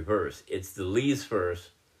tree is the reverse. It's the leaves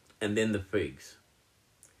first and then the figs.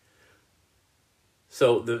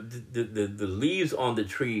 So the leaves on the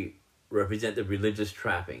tree represent the religious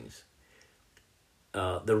trappings,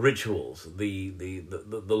 the rituals,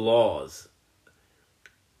 the laws.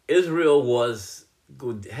 Israel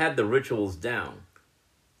had the rituals down.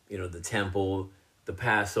 The temple, the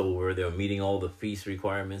Passover. They were meeting all the feast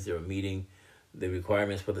requirements. They were meeting the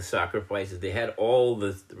requirements for the sacrifices. They had all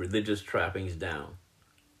the religious trappings down.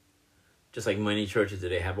 Just like many churches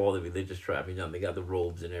today have all the religious trappings down. They got the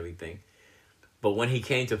robes and everything. But when he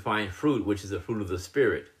came to find fruit, which is the fruit of the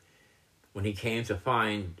Spirit, when he came to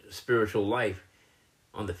find spiritual life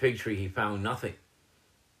on the fig tree, he found nothing.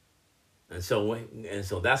 And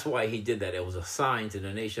so that's why he did that. It was a sign to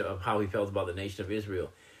the nation of how he felt about the nation of Israel.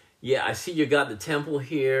 Yeah, I see you got the temple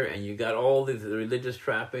here, and you got all the religious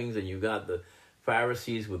trappings, and you got the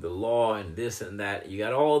Pharisees with the law and this and that. You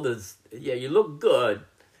got all this. Yeah, you look good,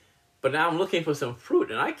 but now I'm looking for some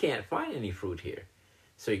fruit, and I can't find any fruit here.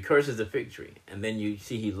 So he curses the fig tree. And then you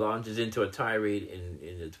see he launches into a tirade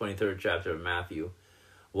in the 23rd chapter of Matthew.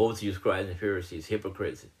 Woe to you, scribes and Pharisees,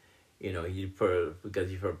 hypocrites.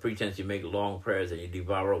 Because for pretense you make long prayers and you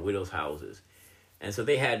devour widows' houses. And so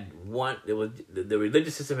they had the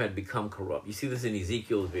religious system had become corrupt. You see this in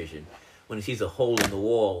Ezekiel's vision when he sees a hole in the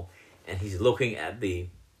wall and he's looking at the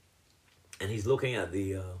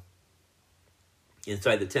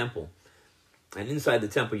inside the temple. And inside the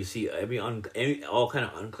temple you see all kind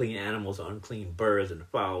of unclean animals, unclean birds and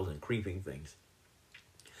fowls and creeping things.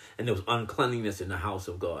 And there was uncleanliness in the house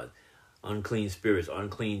of God. Unclean spirits,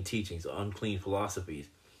 unclean teachings, unclean philosophies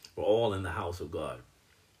were all in the house of God.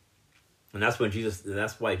 And that's why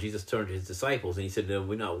Jesus turned to his disciples and he said,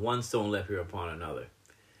 we're not one stone left here upon another.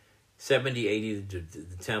 70 AD,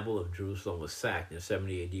 the temple of Jerusalem was sacked in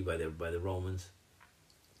 70 AD by the Romans.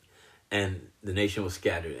 And the nation was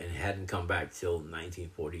scattered and hadn't come back till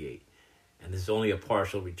 1948. And this is only a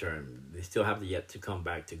partial return. They still have yet to come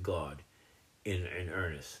back to God in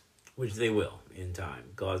earnest, which they will in time.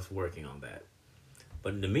 God's working on that.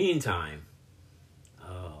 But in the meantime,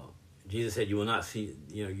 Jesus said, you won't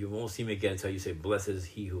see me again until you say, blessed is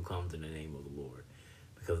he who comes in the name of the Lord,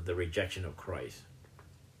 because of the rejection of Christ.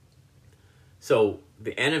 So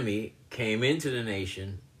the enemy came into the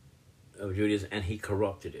nation of Judaism and he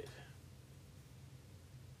corrupted it.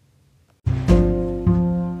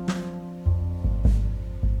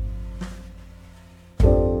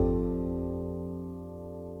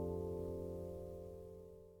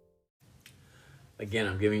 Again,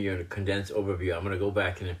 I'm giving you a condensed overview. I'm going to go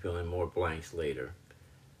back and fill in more blanks later.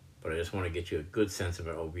 But I just want to get you a good sense of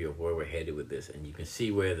an overview of where we're headed with this. And you can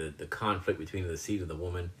see where the conflict between the seed of the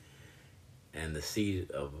woman and the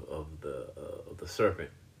seed of the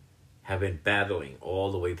serpent have been battling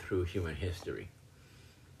all the way through human history.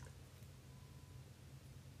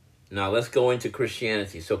 Now let's go into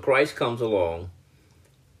Christianity. So Christ comes along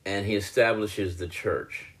and he establishes the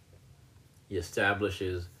church. He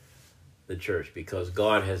establishes the church because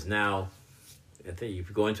God has now, I think if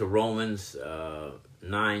you go into Romans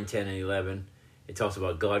 9, 10, and 11, it talks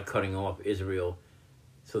about God cutting off Israel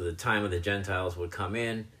so the time of the Gentiles would come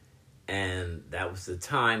in, and that was the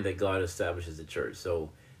time that God establishes the church.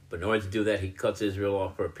 So, but in order to do that, he cuts Israel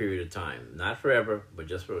off for a period of time. Not forever, but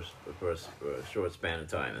just for a short span of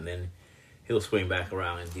time, and then he'll swing back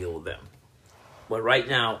around and deal with them. But right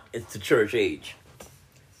now, it's the church age.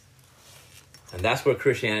 And that's where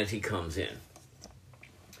Christianity comes in.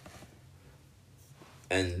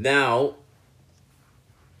 And now,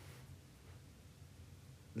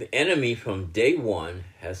 the enemy from day one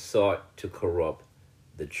has sought to corrupt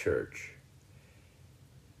the church.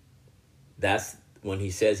 That's when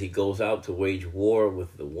he says he goes out to wage war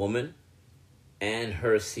with the woman and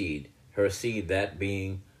her seed. Her seed, that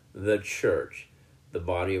being the church, the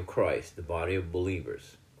body of Christ, the body of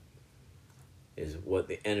believers, is what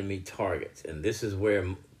the enemy targets. And this is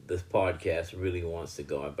where this podcast really wants to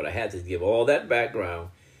go. But I had to give all that background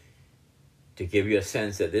to give you a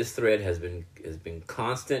sense that this thread has been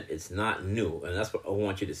constant. It's not new. And that's what I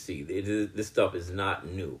want you to see. This stuff is not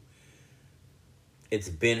new. It's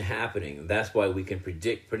been happening. And that's why we can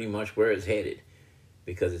predict pretty much where it's headed,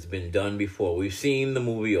 because it's been done before. We've seen the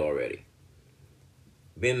movie already.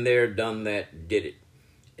 Been there, done that, did it.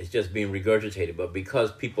 It's just being regurgitated. But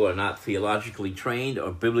because people are not theologically trained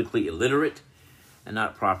or biblically illiterate and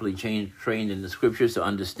not properly trained in the scriptures to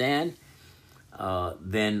understand,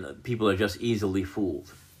 then people are just easily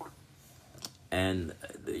fooled. And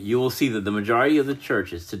you will see that the majority of the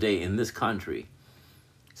churches today in this country,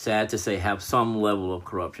 sad to say, have some level of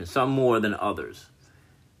corruption, some more than others.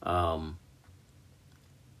 But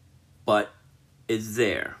it's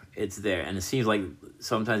there. It's there. And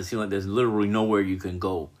sometimes it seems like there's literally nowhere you can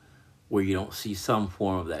go where you don't see some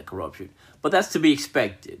form of that corruption. But that's to be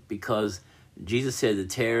expected, because Jesus said the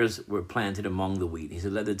tares were planted among the wheat. He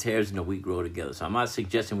said, let the tares and the wheat grow together. So I'm not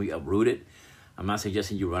suggesting we uproot it. I'm not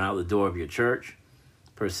suggesting you run out the door of your church,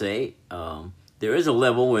 per se. There is a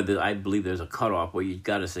level where I believe there's a cutoff where you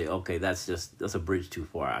got to say, okay, that's a bridge too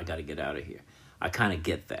far. I got to get out of here. I kind of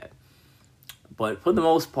get that. But for the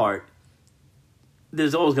most part,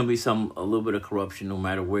 there's always going to be a little bit of corruption no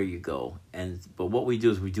matter where you go. But what we do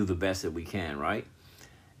is we do the best that we can, right?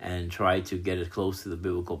 And try to get as close to the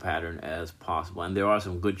biblical pattern as possible. And there are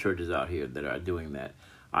some good churches out here that are doing that.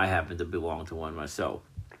 I happen to belong to one myself,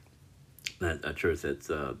 a church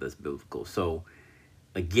that's biblical. So,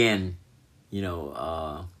 again,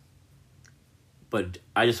 but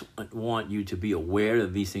I just want you to be aware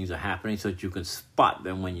that these things are happening so that you can spot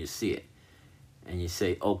them when you see it. And you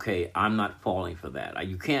say, okay, I'm not falling for that.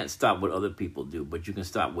 You can't stop what other people do, but you can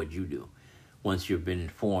stop what you do once you've been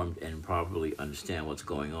informed and properly understand what's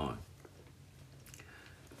going on.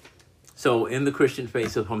 So in the Christian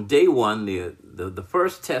faith, so from day one, the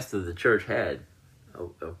first test that the church had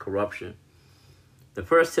of corruption, the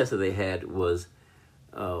first test that they had was,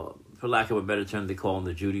 for lack of a better term, they call them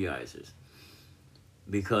the Judaizers.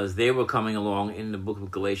 Because they were coming along, in the book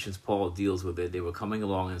of Galatians, Paul deals with it. They were coming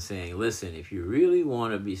along and saying, listen, if you really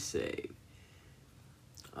want to be saved,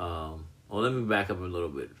 well, let me back up a little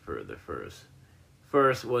bit further first.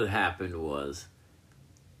 First, what happened was,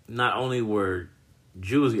 not only were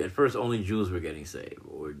Jews, at first only Jews were getting saved,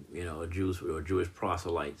 or Jews or Jewish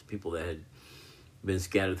proselytes, people that had been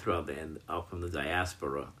scattered throughout out from the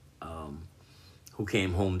diaspora, who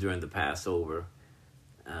came home during the Passover,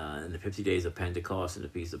 in the 50 days of Pentecost and the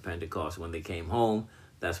Feast of Pentecost. When they came home,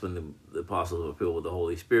 that's when the apostles were filled with the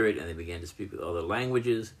Holy Spirit, and they began to speak with other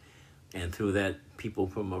languages. And through that, people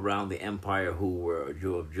from around the empire who were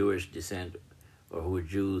of Jewish descent or who were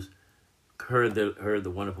Jews heard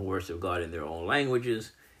the wonderful words of God in their own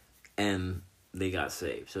languages, and they got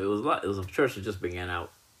saved. So it was a church that just began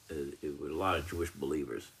out with a lot of Jewish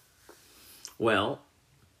believers. Well,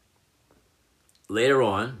 later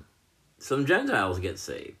on, some Gentiles get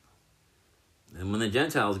saved. And when the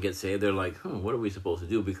Gentiles get saved, they're like, what are we supposed to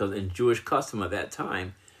do? Because in Jewish custom at that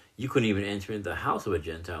time, you couldn't even enter into the house of a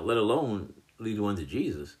Gentile, let alone lead one to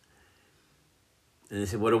Jesus. And they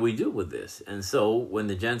said, what do we do with this? And so when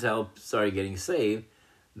the Gentiles started getting saved,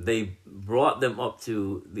 they brought them up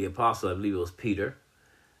to the apostle, I believe it was Peter,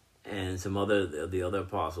 and some the other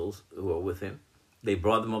apostles who were with him. They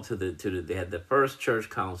brought them up they had the first church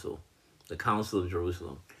council, the Council of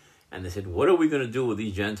Jerusalem. And they said, what are we going to do with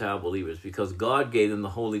these Gentile believers? Because God gave them the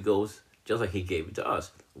Holy Ghost just like he gave it to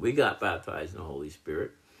us. We got baptized in the Holy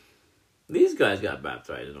Spirit. These guys got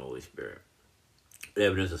baptized in the Holy Spirit. The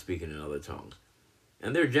evidence of speaking in other tongues.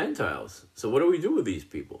 And they're Gentiles. So what do we do with these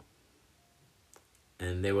people?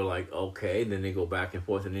 And they were like, okay. Then they go back and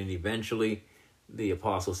forth. And then eventually the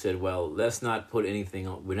apostle said, well, let's not put anything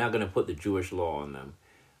on. We're not going to put the Jewish law on them,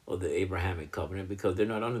 or the Abrahamic covenant, because they're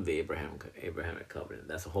not under the Abrahamic covenant.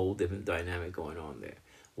 That's a whole different dynamic going on there.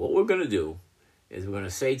 What we're going to do is we're going to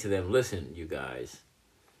say to them, listen, you guys,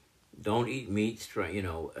 don't eat meat,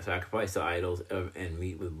 sacrifice to idols, and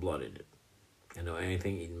meat with blood in it.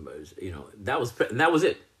 Anything eaten, that was it.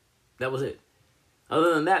 That was it.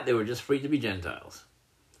 Other than that, they were just free to be Gentiles.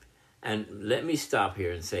 And let me stop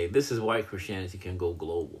here and say, this is why Christianity can go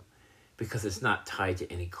global, because it's not tied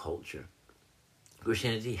to any culture.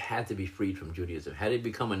 Christianity had to be freed from Judaism, had it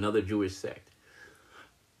become another Jewish sect.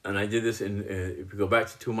 And I did this if you go back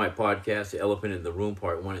to two of my podcasts, The Elephant in the Room,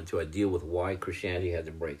 Part 1 and 2, I deal with why Christianity had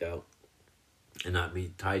to break out and not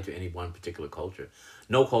be tied to any one particular culture.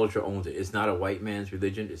 No culture owns it. It's not a white man's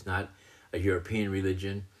religion. It's not a European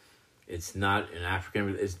religion. It's not an African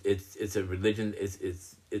religion. It's a religion.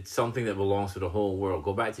 It's something that belongs to the whole world.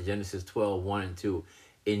 Go back to Genesis 12, 1 and 2.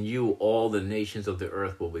 In you, all the nations of the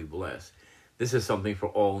earth will be blessed. This is something for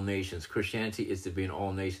all nations. Christianity is to be in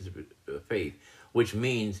all nations of faith, which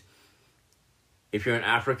means if you're an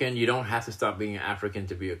African, you don't have to stop being an African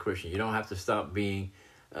to be a Christian. You don't have to stop being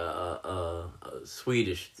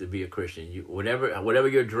Swedish to be a Christian. Whatever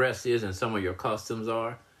your dress is and some of your customs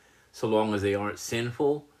are, so long as they aren't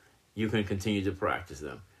sinful, you can continue to practice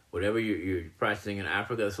them. Whatever you're practicing in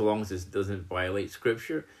Africa, so long as it doesn't violate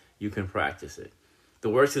Scripture, you can practice it. The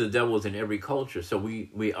works of the devil is in every culture, so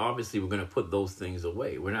we obviously we're going to put those things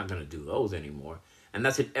away. We're not going to do those anymore, and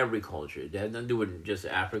that's in every culture. It has nothing to do with just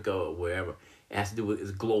Africa or wherever. It has to do with it's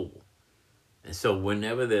global. And so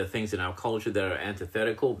whenever there are things in our culture that are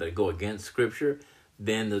antithetical, that go against Scripture,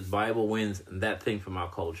 then the Bible wins, and that thing from our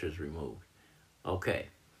culture is removed. Okay,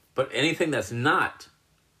 but anything that's not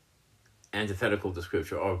antithetical to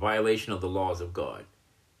Scripture or violation of the laws of God,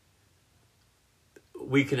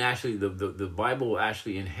 we can actually, the Bible will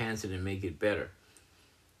actually enhance it and make it better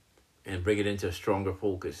and bring it into a stronger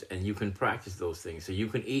focus. And you can practice those things. So you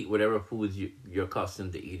can eat whatever foods you're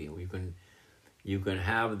accustomed to eating. You can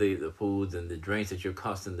have the foods and the drinks that you're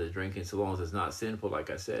accustomed to drinking, so long as it's not sinful, like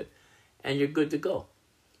I said, and you're good to go.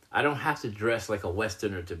 I don't have to dress like a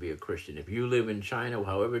Westerner to be a Christian. If you live in China,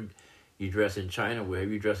 however you dress in China, wherever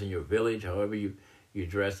you dress in your village, however you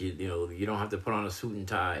dress, you don't have to put on a suit and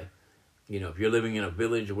tie. If you're living in a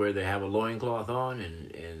village where they have a loincloth on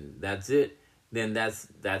and that's it, then that's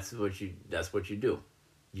what you do.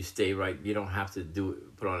 You stay right. You don't have to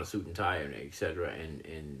put on a suit and tie and etc.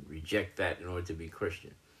 and reject that in order to be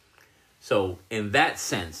Christian. So in that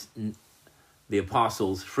sense, the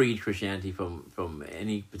apostles freed Christianity from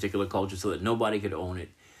any particular culture so that nobody could own it,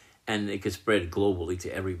 and it could spread globally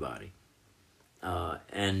to everybody.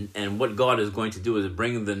 And what God is going to do is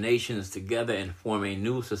bring the nations together and form a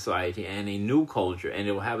new society and a new culture, and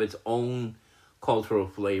it will have its own cultural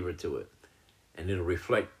flavor to it. And it'll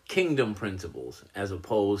reflect kingdom principles as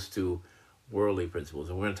opposed to worldly principles.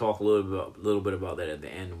 And we're going to talk a little bit about that at the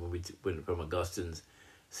end when from Augustine's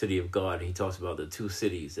City of God. He talks about the two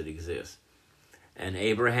cities that exist. And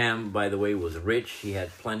Abraham, by the way, was rich. He had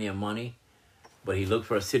plenty of money. But he looked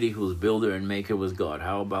for a city whose builder and maker was God.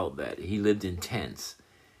 How about that? He lived in tents.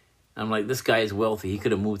 I'm like, this guy is wealthy. He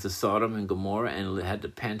could have moved to Sodom and Gomorrah and had the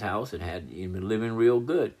penthouse and had been living real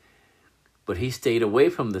good. But he stayed away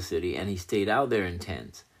from the city and he stayed out there in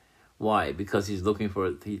tents. Why? Because he's looking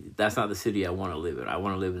for, that's not the city I want to live in. I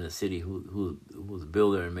want to live in a city whose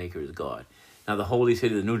builder and maker is God. Now the holy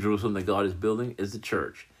city, the New Jerusalem that God is building is the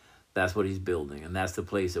church. That's what he's building. And that's the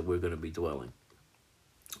place that we're going to be dwelling.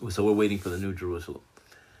 So we're waiting for the New Jerusalem.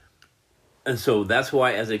 And so that's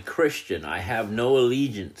why as a Christian, I have no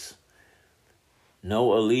allegiance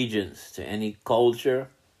to any culture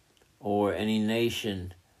or any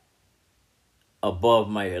nation above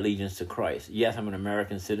my allegiance to Christ. Yes, I'm an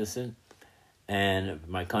American citizen, and if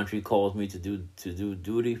my country calls me to do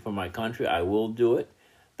duty for my country, I will do it.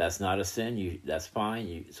 That's not a sin. That's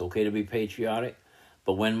fine. It's okay to be patriotic.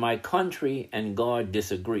 But when my country and God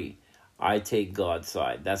disagree, I take God's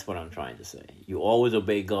side. That's what I'm trying to say. You always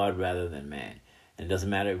obey God rather than man. And it doesn't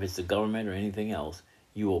matter if it's the government or anything else,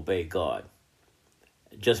 you obey God.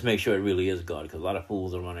 Just make sure it really is God, because a lot of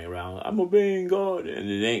fools are running around, I'm obeying God, and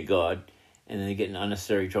it ain't God. And then they get in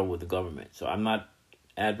unnecessary trouble with the government. So I'm not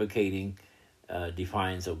advocating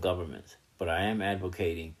defiance of governments, but I am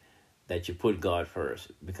advocating that you put God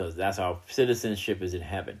first, because that's our citizenship is in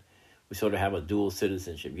heaven. We sort of have a dual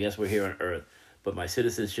citizenship. Yes, we're here on earth, but my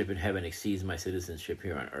citizenship in heaven exceeds my citizenship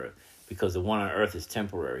here on earth, because the one on earth is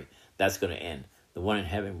temporary. That's going to end. The one in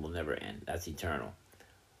heaven will never end. That's eternal.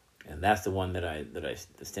 And that's the one that I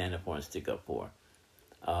stand up for and stick up for.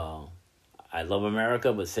 I love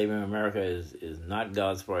America, but saving America is not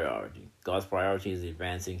God's priority. God's priority is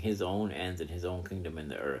advancing his own ends and his own kingdom in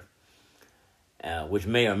the earth, which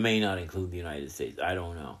may or may not include the United States. I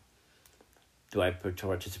don't know. Do I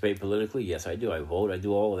participate politically? Yes, I do. I vote. I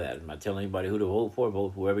do all of that. I'm not telling anybody who to vote for.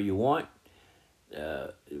 Vote for whoever you want.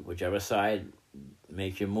 Whichever side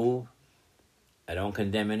makes your move. I don't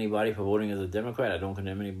condemn anybody for voting as a Democrat. I don't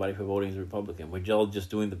condemn anybody for voting as a Republican. We're all just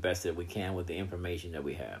doing the best that we can with the information that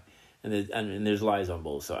we have. And there's lies on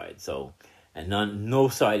both sides. So, and no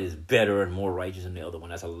side is better and more righteous than the other one.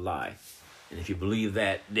 That's a lie. And if you believe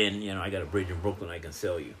that, then, I got a bridge in Brooklyn I can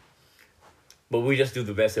sell you. But we just do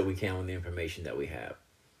the best that we can with the information that we have.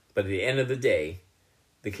 But at the end of the day,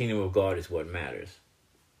 the kingdom of God is what matters.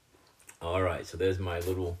 All right, so there's my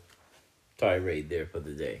little tirade there for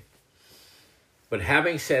the day. But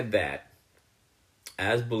having said that,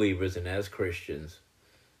 as believers and as Christians,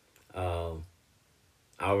 our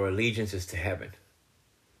allegiance is to heaven.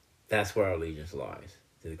 That's where our allegiance lies,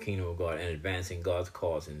 to the kingdom of God and advancing God's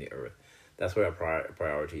cause in the earth. That's where our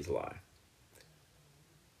priorities lie.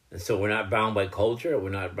 And so we're not bound by culture. We're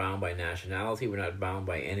not bound by nationality. We're not bound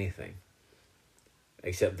by anything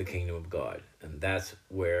except the kingdom of God. And that's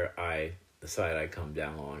where the side I come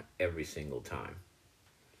down on every single time.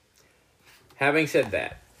 Having said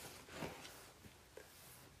that,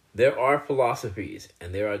 there are philosophies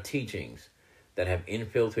and there are teachings that have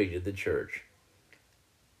infiltrated the church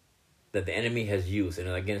that the enemy has used, and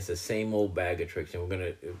again, it's the same old bag of tricks. And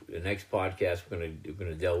the next podcast, we're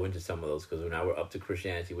gonna delve into some of those, because now we're up to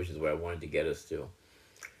Christianity, which is where I wanted to get us to.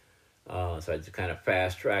 So I just kind of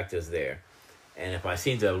fast tracked us there. And if I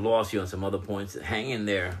seem to have lost you on some other points, hang in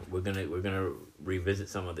there. We're gonna revisit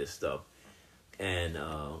some of this stuff and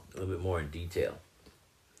a little bit more in detail.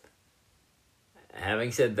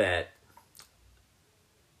 Having said that,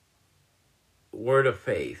 word of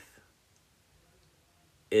faith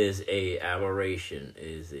is a aberration,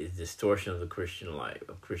 is a distortion of the Christian life,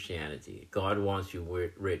 of Christianity. God wants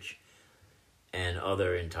you rich, and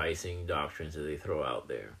other enticing doctrines that they throw out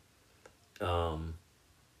there.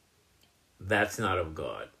 That's not of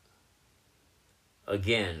God.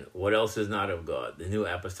 Again, what else is not of God? The New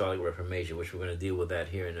Apostolic Reformation, which we're going to deal with that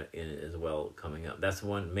here in as well coming up. That's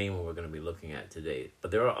one main one we're going to be looking at today.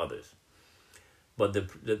 But there are others. But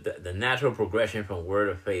the natural progression from word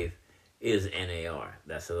of faith is NAR.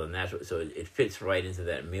 That's the natural. So it fits right into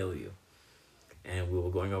that milieu. And we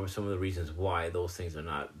were going over some of the reasons why those things are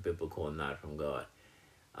not biblical and not from God.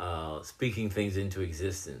 Speaking things into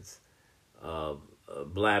existence,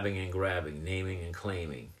 blabbing and grabbing, naming and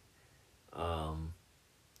claiming.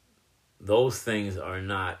 Those things are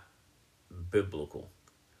not biblical.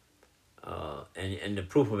 And the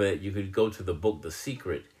proof of it, you could go to the book The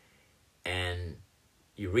Secret, and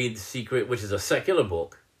you read The Secret, which is a secular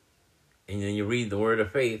book, and then you read the Word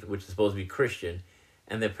of Faith, which is supposed to be Christian,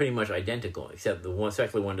 and they're pretty much identical, except the one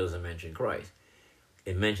secular one doesn't mention Christ.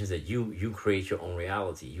 It mentions that you create your own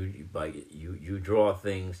reality. You draw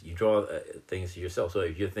things. You draw things to yourself. So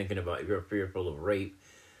if you're thinking about, if you're fearful of rape,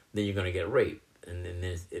 then you're going to get raped, and then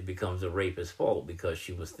it becomes a rapist's fault because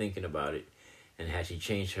she was thinking about it, and had she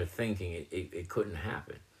changed her thinking, it couldn't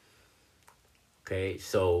happen. Okay,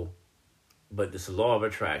 so, but it's a law of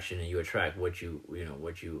attraction, and you attract what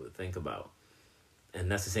you think about,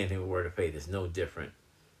 and that's the same thing with word of faith. It's no different.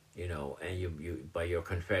 And you by your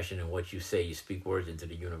confession and what you say, you speak words into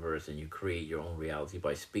the universe, and you create your own reality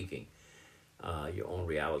by speaking your own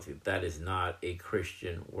reality. That is not a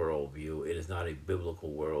Christian worldview. It is not a biblical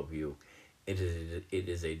worldview. It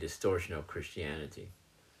is a distortion of Christianity.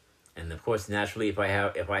 And of course, naturally, if I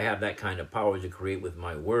have that kind of power to create with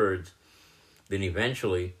my words, then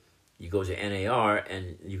eventually you go to NAR,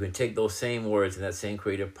 and you can take those same words and that same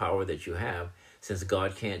creative power that you have. Since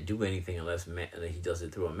God can't do anything unless he does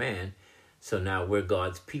it through a man, so now we're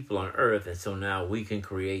God's people on earth, and so now we can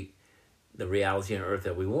create the reality on earth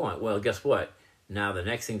that we want. Well, guess what? Now the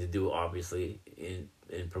next thing to do, obviously,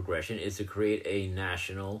 in progression, is to create a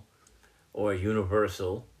national or a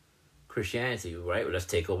universal Christianity, right? Well, let's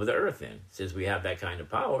take over the earth then. Since we have that kind of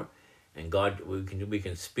power, and God, we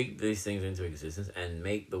can speak these things into existence and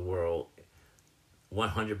make the world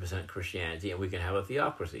 100% Christianity, and we can have a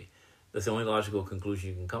theocracy. That's the only logical conclusion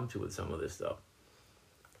you can come to with some of this stuff.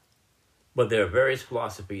 But there are various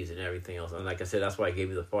philosophies and everything else. And like I said, that's why I gave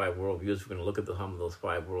you the 5 worldviews. We're going to look at some of those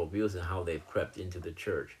 5 worldviews and how they've crept into the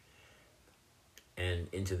church and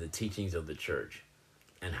into the teachings of the church,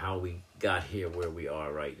 and how we got here where we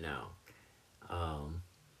are right now. And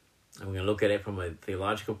we're going to look at it from a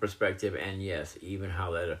theological perspective, and yes, even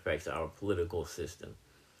how that affects our political system.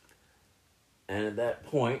 And at that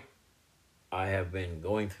point, I have been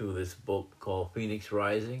going through this book called Phoenix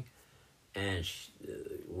Rising, and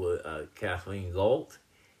with Kathleen Galt,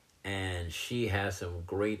 and she has some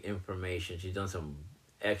great information. She's done some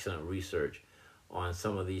excellent research on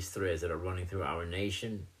some of these threads that are running through our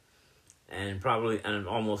nation, and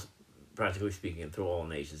almost practically speaking through all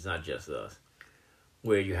nations, not just us,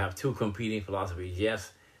 where you have 2 competing philosophies.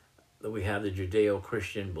 Yes, we have the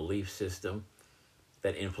Judeo-Christian belief system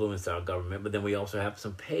that influenced our government, but then we also have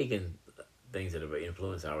some pagan things that have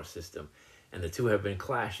influenced our system, and the 2 have been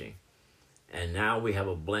clashing, and now we have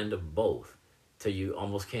a blend of both till you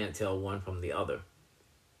almost can't tell one from the other.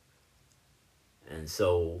 And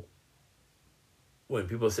so when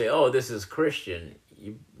people say, oh, this is Christian,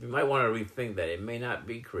 you might want to rethink that. It may not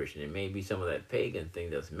be Christian. It may be some of that pagan thing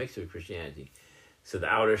that's mixed with Christianity. So the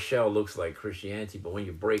outer shell looks like Christianity, but when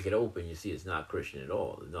you break it open, you see it's not Christian at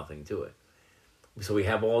all. There's nothing to it. So we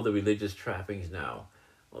have all the religious trappings now.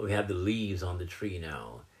 Well, we have the leaves on the tree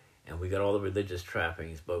now, and we got all the religious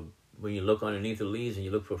trappings, but when you look underneath the leaves and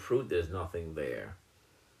you look for fruit, there's nothing there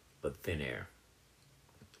but thin air.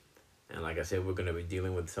 And like I said, we're going to be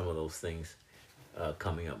dealing with some of those things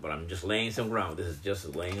coming up, but I'm just laying some ground. This is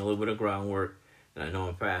just laying a little bit of groundwork, and I know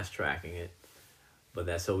I'm fast tracking it, but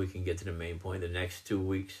that's so we can get to the main point. The next 2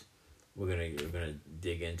 weeks, we're gonna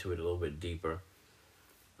dig into it a little bit deeper.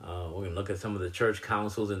 We're going to look at some of the church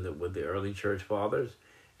councils with the early church fathers,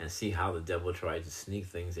 and see how the devil tried to sneak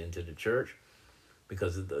things into the church.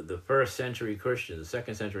 Because the first century Christians, the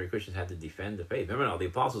second century Christians had to defend the faith. Remember now, the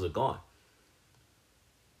apostles are gone.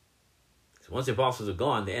 So once the apostles are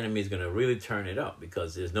gone, the enemy is going to really turn it up,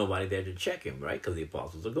 because there's nobody there to check him, right? Because the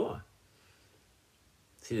apostles are gone.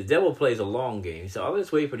 See, the devil plays a long game. He said, oh,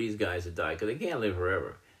 let's wait for these guys to die, because they can't live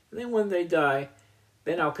forever. And then when they die,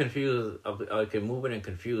 then I can move in and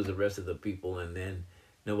confuse the rest of the people, and then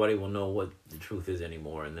nobody will know what the truth is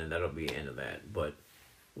anymore, and then that'll be the end of that. But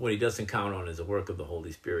what he doesn't count on is the work of the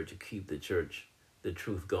Holy Spirit to keep the church, the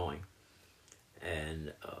truth going.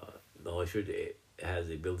 And the Holy Spirit has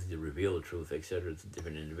the ability to reveal the truth, etc., to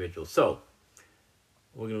different individuals. So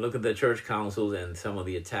we're going to look at the church councils and some of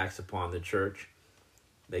the attacks upon the church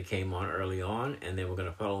that came on early on, and then we're going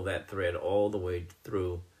to follow that thread all the way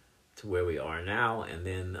through to where we are now. And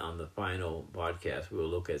then on the final podcast, we'll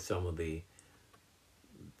look at some of the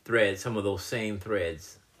threads, some of those same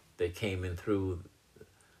threads that came in through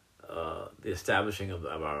the establishing of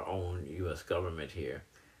our own U.S. government here.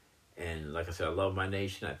 And like I said, I love my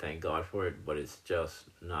nation. I thank God for it, but it's just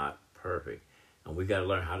not perfect. And we got to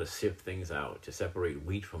learn how to sift things out, to separate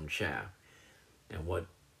wheat from chaff. And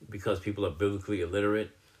because people are biblically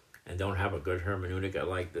illiterate and don't have a good hermeneutic. I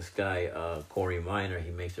like this guy, Corey Minor. He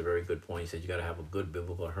makes a very good point. He says you got to have a good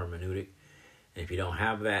biblical hermeneutic. And if you don't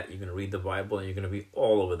have that, you're going to read the Bible and you're going to be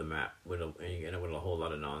all over the map and you end up with a whole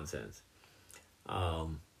lot of nonsense.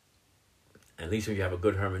 At least when you have a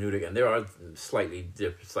good hermeneutic, and there are slight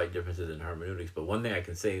differences in hermeneutics, but one thing I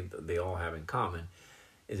can say that they all have in common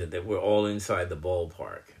is that we're all inside the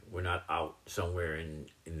ballpark. We're not out somewhere in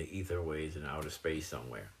the ether ways and outer space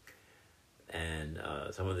somewhere. And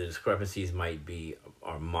some of the discrepancies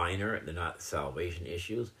are minor. They're not salvation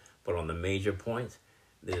issues, but on the major points,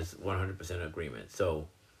 there's 100% agreement. So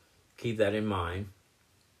keep that in mind.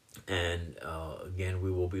 And again,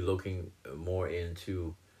 we will be looking more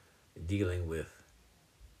into dealing with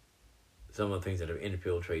some of the things that have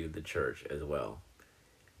infiltrated the church as well.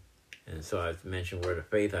 And so I've mentioned Word of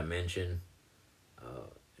Faith. I mentioned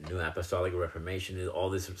New Apostolic Reformation. All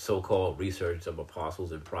this so-called research of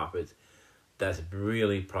apostles and prophets. That's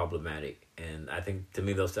really problematic. And I think, to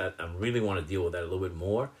me, I really want to deal with that a little bit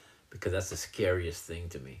more, because that's the scariest thing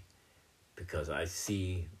to me. Because I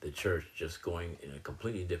see the church just going in a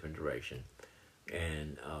completely different direction.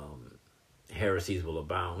 And heresies will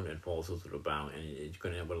abound and falsehoods will abound, and it's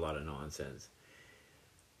going to end with a lot of nonsense.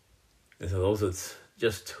 And so those are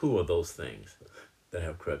just two of those things that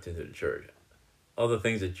have crept into the church. Other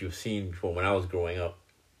things that you've seen before, when I was growing up,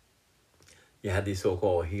 you had these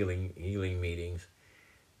so-called healing meetings,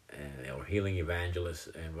 or healing evangelists,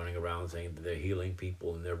 and running around saying that they're healing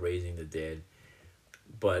people and they're raising the dead.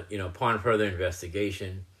 But upon further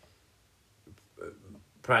investigation,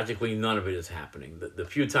 practically none of it is happening. The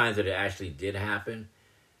few times that it actually did happen,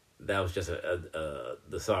 that was just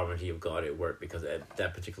the sovereignty of God at work, because at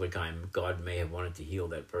that particular time, God may have wanted to heal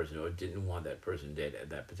that person or didn't want that person dead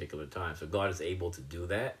at that particular time. So God is able to do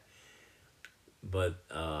that. But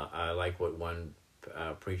I like what one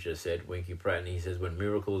preacher said, Winky Pratt, and he says, when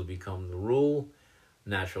miracles become the rule,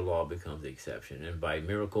 natural law becomes the exception. And by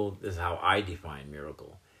miracle, this is how I define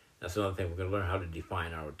miracle. That's another thing. We're going to learn how to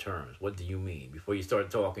define our terms. What do you mean? Before you start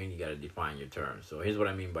talking, you got to define your terms. So here's what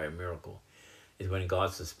I mean by a miracle. Is when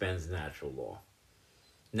God suspends natural law.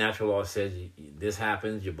 Natural law says this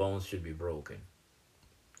happens, your bones should be broken.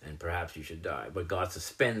 And perhaps you should die. But God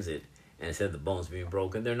suspends it, and instead of the bones being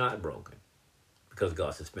broken, they're not broken. Because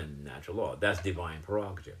God suspended natural law. That's divine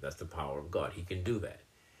prerogative. That's the power of God. He can do that.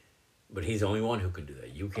 But he's the only one who can do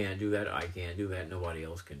that. You can't do that. I can't do that. Nobody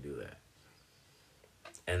else can do that.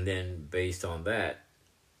 And then based on that,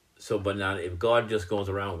 but now if God just goes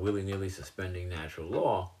around willy-nilly suspending natural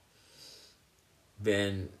law,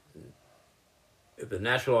 then if the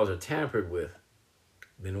natural laws are tampered with,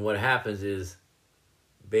 then what happens is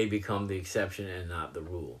they become the exception and not the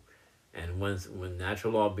rule. And when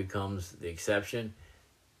natural law becomes the exception,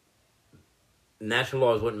 natural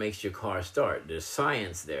law is what makes your car start. There's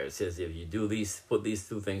science there. It says if you put these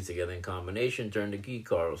two things together in combination, turn the key,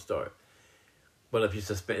 car will start. But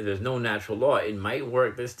if there's no natural law, it might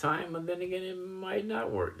work this time, but then again, it might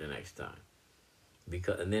not work the next time.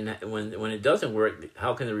 And then when it doesn't work,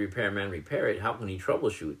 how can the repairman repair it? How can he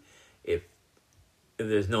troubleshoot if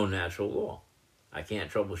there's no natural law? I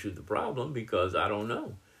can't troubleshoot the problem because I don't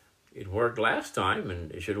know. It worked last time,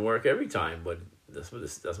 and it should work every time, but that's what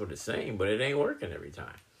it's saying, but it ain't working every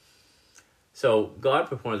time. So God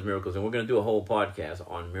performs miracles, and we're going to do a whole podcast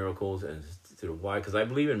on miracles and to the why, because I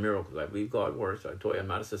believe in miracles. I believe God works. I told you I'm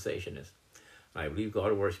not a cessationist. I believe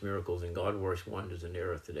God works miracles, and God works wonders in the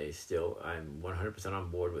earth today still. I'm 100% on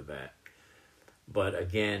board with that. But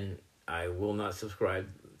again, I will not subscribe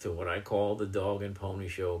to what I call the dog and pony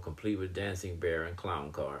show, complete with dancing bear and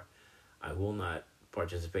clown car. I will not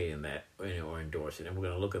participate in that or endorse it. And we're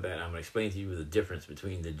going to look at that. I'm going to explain to you the difference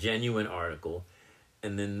between the genuine article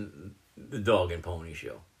and then the dog and pony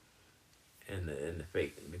show and the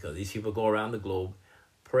fake. Because these people go around the globe,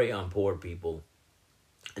 prey on poor people,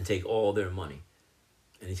 and take all their money.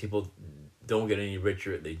 And these people don't get any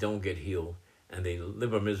richer, they don't get healed, and they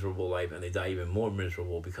live a miserable life, and they die even more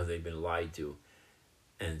miserable because they've been lied to.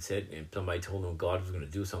 And somebody told them God was going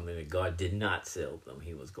to do something that God did not tell them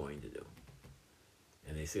he was going to do.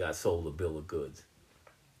 And they got sold a bill of goods.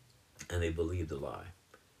 And they believed the lie.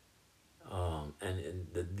 And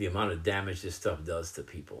the amount of damage this stuff does to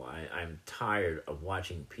people. I'm tired of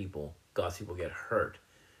watching God's people get hurt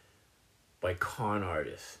by con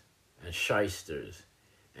artists and shysters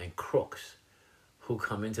and crooks who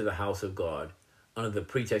come into the house of God under the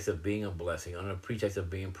pretext of being a blessing, under the pretext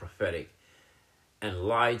of being prophetic, and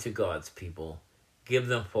lie to God's people, give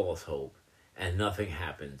them false hope, and nothing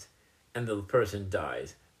happens, and the person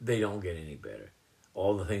dies. They don't get any better.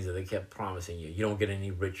 All the things that they kept promising you, you don't get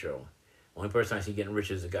any richer. Only person I see getting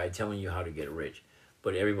rich is the guy telling you how to get rich,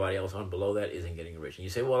 but everybody else on below that isn't getting rich. And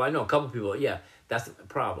you say, well, I know a couple people. Yeah, that's the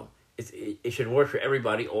problem. It should work for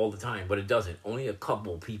everybody all the time, but it doesn't. Only a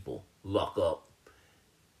couple people luck up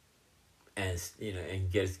and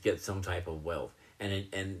get some type of wealth.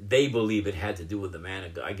 And they believe it had to do with the man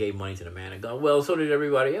of God. I gave money to the man of God. Well, so did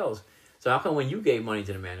everybody else. So how come when you gave money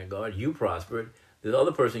to the man of God, you prospered? The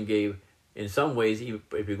other person gave, in some ways, even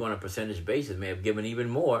if you're going on a percentage basis, may have given even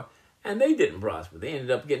more, and they didn't prosper. They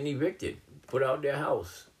ended up getting evicted, put out their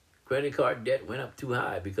house. Credit card debt went up too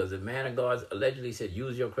high because the man of God allegedly said,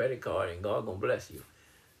 use your credit card and God going to bless you.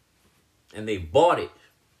 And they bought it.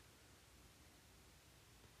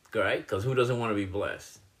 Right? Because who doesn't want to be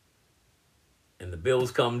blessed? And the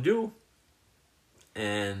bills come due,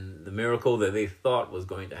 and the miracle that they thought was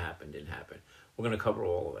going to happen didn't happen. We're going to cover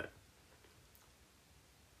all of that.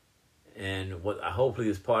 And hopefully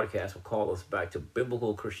this podcast will call us back to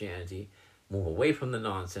biblical Christianity, move away from the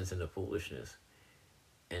nonsense and the foolishness,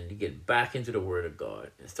 and to get back into the Word of God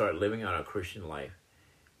and start living out our Christian life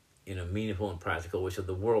in a meaningful and practical way so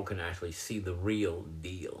the world can actually see the real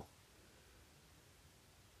deal.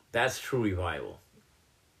 That's true revival.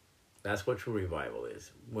 That's what true revival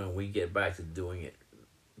is, when we get back to doing it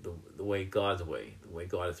the way God's way, the way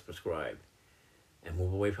God has prescribed, and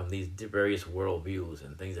move away from these various worldviews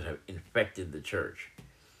and things that have infected the church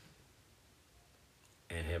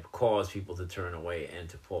and have caused people to turn away and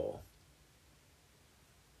to fall.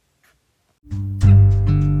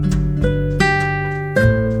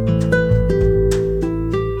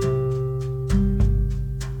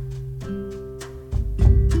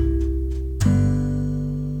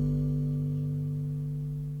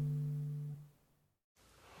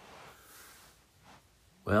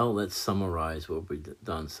 Well, let's summarize what we've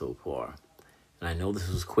done so far. And I know this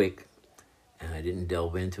was quick, and I didn't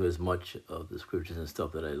delve into as much of the scriptures and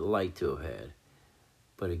stuff that I'd like to have had.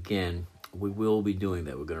 But again, we will be doing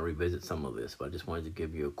that. We're going to revisit some of this, but I just wanted to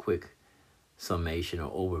give you a quick summation or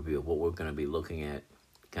overview of what we're going to be looking at,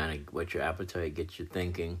 kind of whet your appetite, get you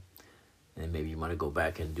thinking, and maybe you want to go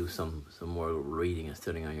back and do some more reading and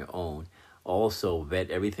studying on your own. Also, vet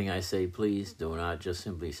everything I say, please. Do not just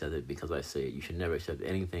simply say it because I say it. You should never accept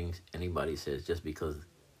anything anybody says just because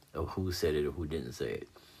of who said it or who didn't say it.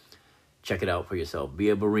 Check it out for yourself. Be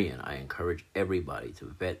a Berean. I encourage everybody to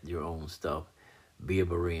vet your own stuff. Be a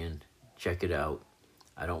Berean. Check it out.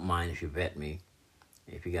 I don't mind if you vet me.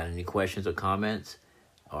 If you got any questions or comments,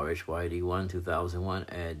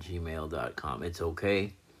 rhyd12001@gmail.com. It's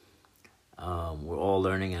okay. We're all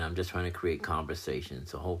learning, and I'm just trying to create conversation.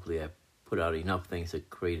 So hopefully I put out enough things to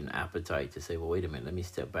create an appetite to say, well, wait a minute, let me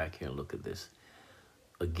step back here and look at this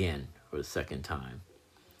again for the second time.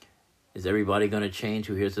 Is everybody going to change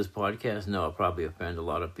who hears this podcast? No, I'll probably offend a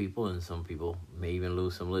lot of people, and some people may even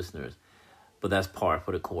lose some listeners. But that's par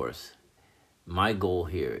for the course. My goal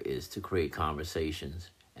here is to create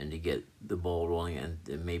conversations and to get the ball rolling and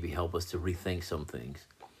maybe help us to rethink some things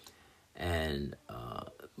and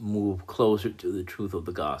move closer to the truth of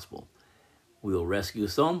the gospel. We'll rescue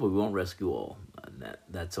some, but we won't rescue all.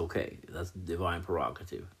 That's okay. That's divine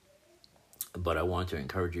prerogative. But I want to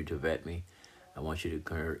encourage you to vet me. I want you to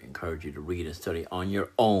encourage you to read and study on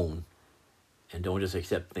your own. And don't just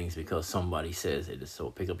accept things because somebody says it.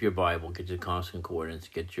 So pick up your Bible, get your Constant Concordance,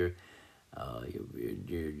 get your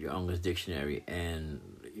Young's Dictionary. And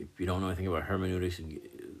if you don't know anything about hermeneutics,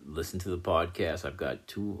 listen to the podcast. I've got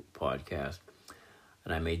 2 podcasts.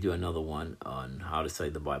 And I may do another one on how to study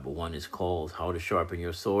the Bible. One is called How to Sharpen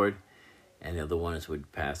Your Sword. And the other one is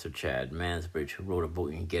with Pastor Chad Mansbridge, who wrote a book.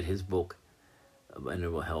 You can get his book, and it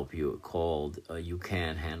will help you, called You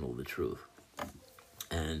Can Handle the Truth.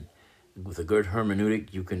 And with a good hermeneutic,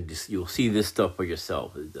 you'll see this stuff for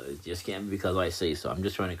yourself. It just can't be because I say so. I'm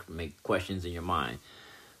just trying to make questions in your mind.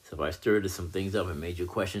 So if I stirred some things up and made you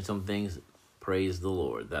question some things, praise the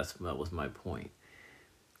Lord. That was my point.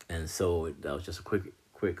 And so that was just a quick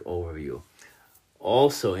quick overview.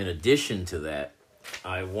 Also, in addition to that,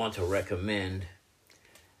 I want to recommend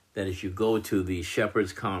that if you go to the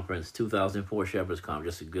Shepherds Conference, 2004 Shepherds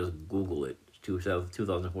Conference, just Google it,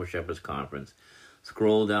 2004 Shepherds Conference,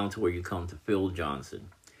 scroll down to where you come to Phil Johnson.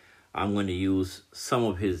 I'm going to use some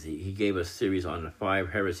of his, he gave a series on the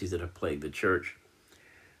 5 heresies that have plagued the church,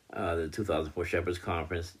 the 2004 Shepherds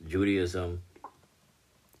Conference: Judaism,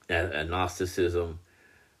 Gnosticism,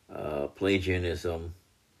 Pelagianism,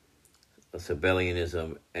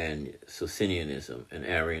 Sabellianism, and Socinianism, and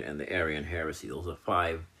the Arian heresy. Those are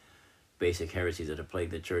 5 basic heresies that have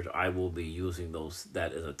plagued the church. I will be using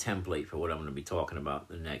that as a template for what I'm going to be talking about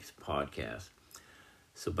in the next podcast.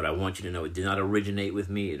 So, but I want you to know it did not originate with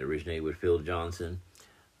me. It originated with Phil Johnson,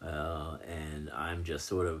 and I'm just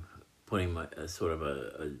sort of putting a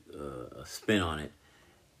spin on it,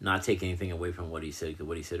 not taking anything away from what he said, because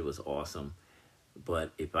what he said was awesome.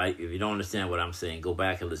 But if you don't understand what I'm saying, go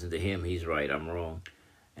back and listen to him. He's right, I'm wrong.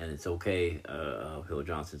 And it's okay. Phil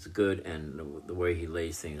Johnson's good, and the way he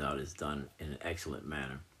lays things out is done in an excellent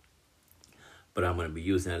manner. But I'm going to be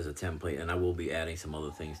using that as a template, and I will be adding some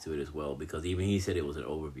other things to it as well, because even he said it was an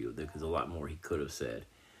overview. There's a lot more he could have said.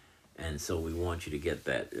 And so we want you to get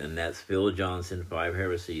that. And that's Phil Johnson, 5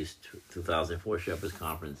 Heresies, 2004 Shepherds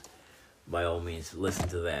Conference. By all means, listen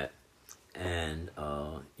to that. And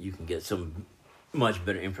you can get some much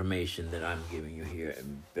better information than I'm giving you here,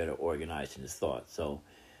 and better organized in his thoughts. So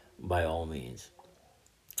by all means.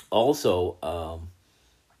 Also,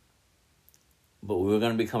 but we're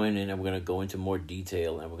going to be coming in and we're going to go into more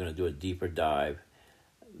detail, and we're going to do a deeper dive.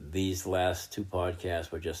 These last 2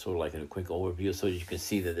 podcasts were just sort of like a quick overview, so you can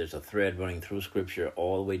see that there's a thread running through Scripture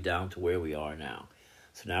all the way down to where we are now.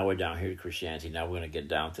 So now we're down here to Christianity. Now we're going to get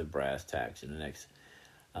down to brass tacks in the next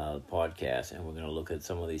podcast, and we're going to look at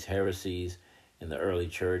some of these heresies in the early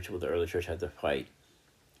church, what the early church had to fight.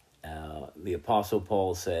 The Apostle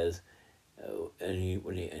Paul says, in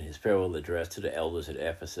his farewell address to the elders at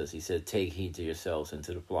Ephesus, he said, "Take heed to yourselves and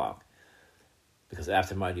to the flock, because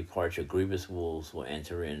after my departure, grievous wolves will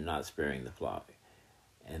enter in, not sparing the flock."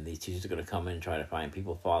 And these teachers are going to come in and try to find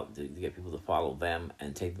people, to get people to follow them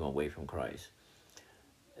and take them away from Christ.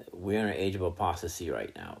 We're in an age of apostasy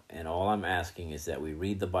right now, and all I'm asking is that we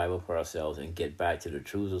read the Bible for ourselves and get back to the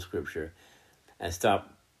truths of Scripture, and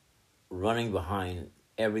stop running behind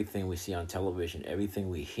everything we see on television, everything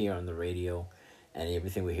we hear on the radio, and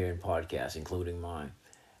everything we hear in podcasts, including mine.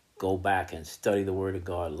 Go back and study the Word of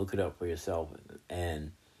God, look it up for yourself,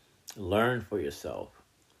 and learn for yourself,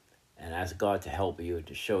 and ask God to help you,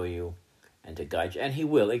 to show you, and to guide you. And He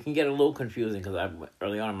will. It can get a little confusing, because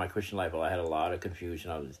early on in my Christian life, I had a lot of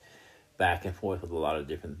confusion. I was back and forth with a lot of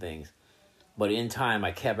different things. But in time,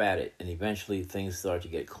 I kept at it, and eventually things started to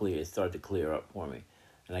get clear. It started to clear up for me,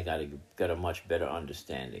 and I got a much better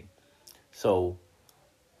understanding. So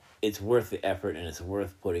it's worth the effort, and it's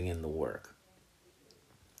worth putting in the work.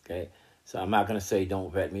 Okay? So I'm not going to say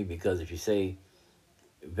don't vet me, because if you say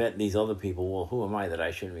vet these other people, well, who am I that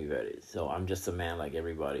I shouldn't be vetted? So I'm just a man like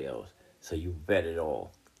everybody else. So you vet it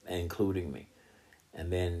all, including me,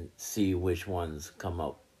 and then see which ones come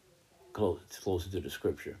up closer to the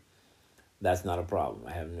Scripture. That's not a problem.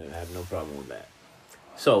 I have no problem with that.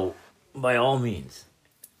 So, by all means,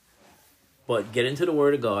 but get into the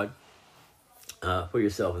Word of God for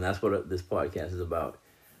yourself, and that's what this podcast is about: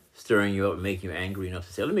 stirring you up and making you angry enough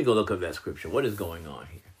to say, "Let me go look up that Scripture. What is going on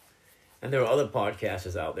here?" And there are other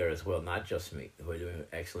podcasters out there as well, not just me, who are doing an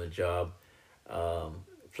excellent job.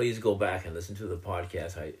 Please go back and listen to the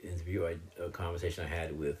podcast a conversation I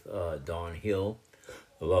had with Dawn Hill,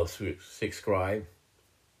 the Love Sick Scribe.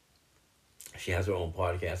 She has her own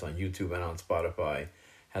podcast on YouTube and on Spotify,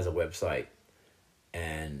 has a website,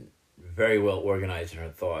 and very well organized in her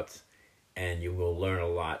thoughts, and you will learn a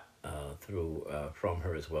lot from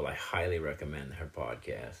her as well. I highly recommend her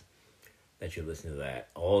podcast, that you listen to that.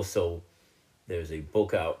 Also, there's a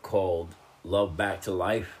book out called Love Back to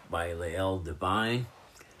Life by Lael Divine.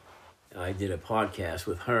 I did a podcast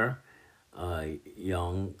with her,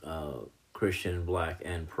 young Christian, black,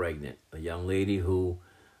 and pregnant, a young lady who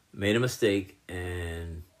made a mistake,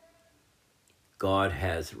 and God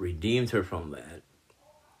has redeemed her from that.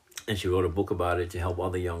 And she wrote a book about it to help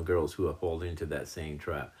other young girls who have fallen into that same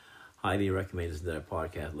trap. Highly recommend listening to that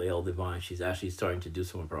podcast. Lael Divine, she's actually starting to do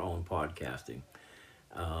some of her own podcasting,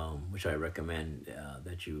 which I recommend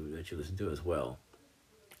that you listen to as well.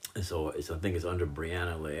 And so I think it's under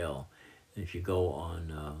Brianna Lael. And if you go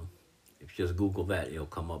on, if you just Google that, it'll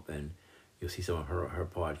come up, and you'll see some of her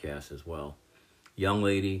podcasts as well. Young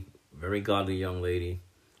lady, very godly young lady,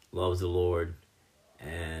 loves the Lord,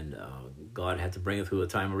 And God had to bring her through a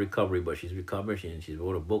time of recovery, but she's recovered. She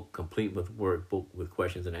wrote a book, complete with workbook with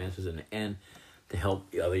questions and answers in the end, to help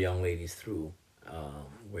the other young ladies through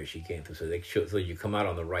where she came through. So you come out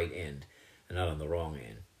on the right end and not on the wrong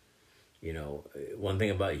end. You know, one thing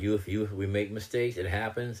about youth, we make mistakes. It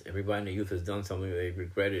happens. Everybody in the youth has done something they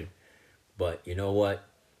regretted. But you know what?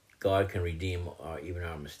 God can redeem even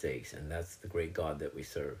our mistakes, and that's the great God that we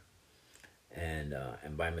serve. And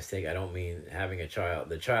by mistake, I don't mean having a child.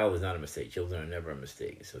 The child is not a mistake. Children are never a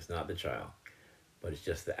mistake. So it's not the child, but it's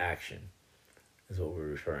just the action is what we're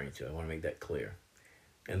referring to. I want to make that clear.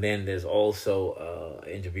 And then there's also an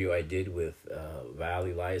interview I did with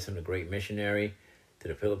Valerie Eliason, a great missionary to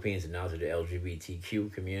the Philippines and now to the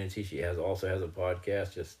LGBTQ community. She also has a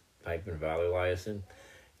podcast. Just type in Valerie Eliason.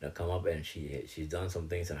 It'll come up, and she's done some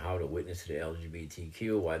things on how to witness to the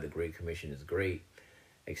LGBTQ, why the Great Commission is great,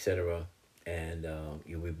 etc. And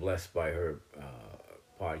you'll be blessed by her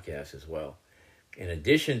podcast as well. In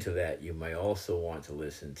addition to that, you might also want to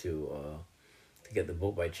listen to get the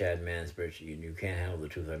book by Chad Mansbridge, You Can't Handle the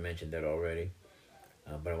Truth. I mentioned that already,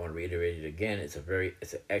 but I want to reiterate it again. It's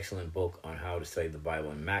an excellent book on how to study the Bible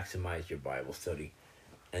and maximize your Bible study,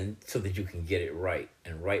 and so that you can get it right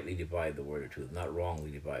and rightly divide the word of truth, not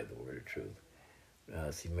wrongly divide the word of truth.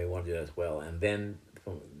 So you may want to do that as well. And then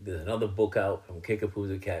there's another book out from Kickapoo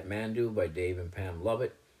to Kathmandu by Dave and Pam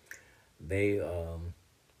Lovett. They,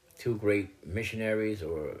 two great missionaries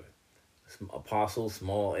or apostles,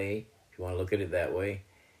 small a, if you want to look at it that way.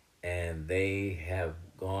 And they have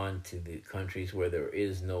gone to the countries where there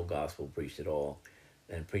is no gospel preached at all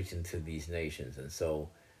and preaching to these nations. And so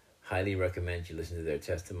highly recommend you listen to their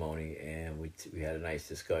testimony. And we had a nice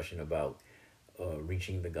discussion about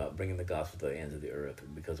bringing the gospel to the ends of the earth.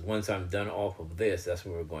 Because once I'm done off of this, that's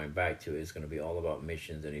what we're going back to. It's going to be all about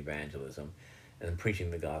missions and evangelism, and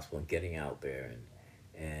preaching the gospel and getting out there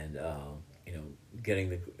and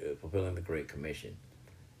fulfilling the Great Commission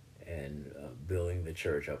and building the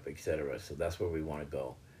church up, etc. So that's where we want to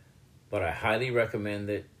go. But I highly recommend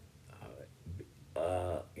it.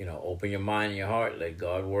 Open your mind and your heart. Let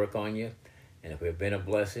God work on you. And if we've been a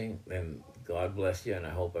blessing, then God bless you. And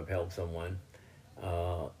I hope I've helped someone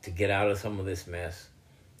to get out of some of this mess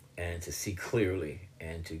and to see clearly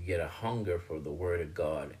and to get a hunger for the Word of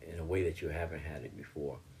God in a way that you haven't had it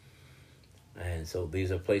before. And so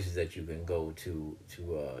these are places that you can go to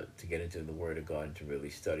get into the Word of God and to really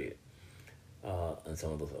study it. And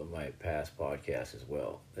some of my past podcasts as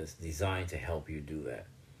well. That's designed to help you do that.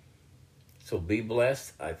 So be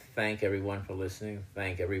blessed. I thank everyone for listening.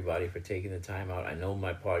 Thank everybody for taking the time out. I know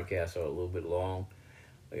my podcasts are a little bit long.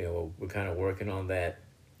 We're kind of working on that.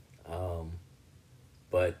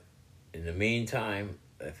 But in the meantime,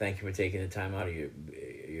 thank you for taking the time out of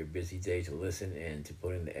your busy day to listen and to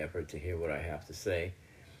put in the effort to hear what I have to say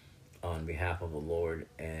on behalf of the Lord.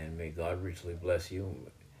 And may God richly bless you.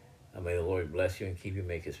 May the Lord bless you and keep you,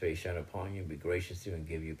 make his face shine upon you, be gracious to you, and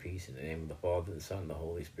give you peace. In the name of the Father, the Son, and the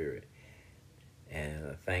Holy Spirit.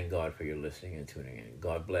 And thank God for your listening and tuning in.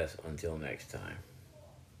 God bless. Until next time.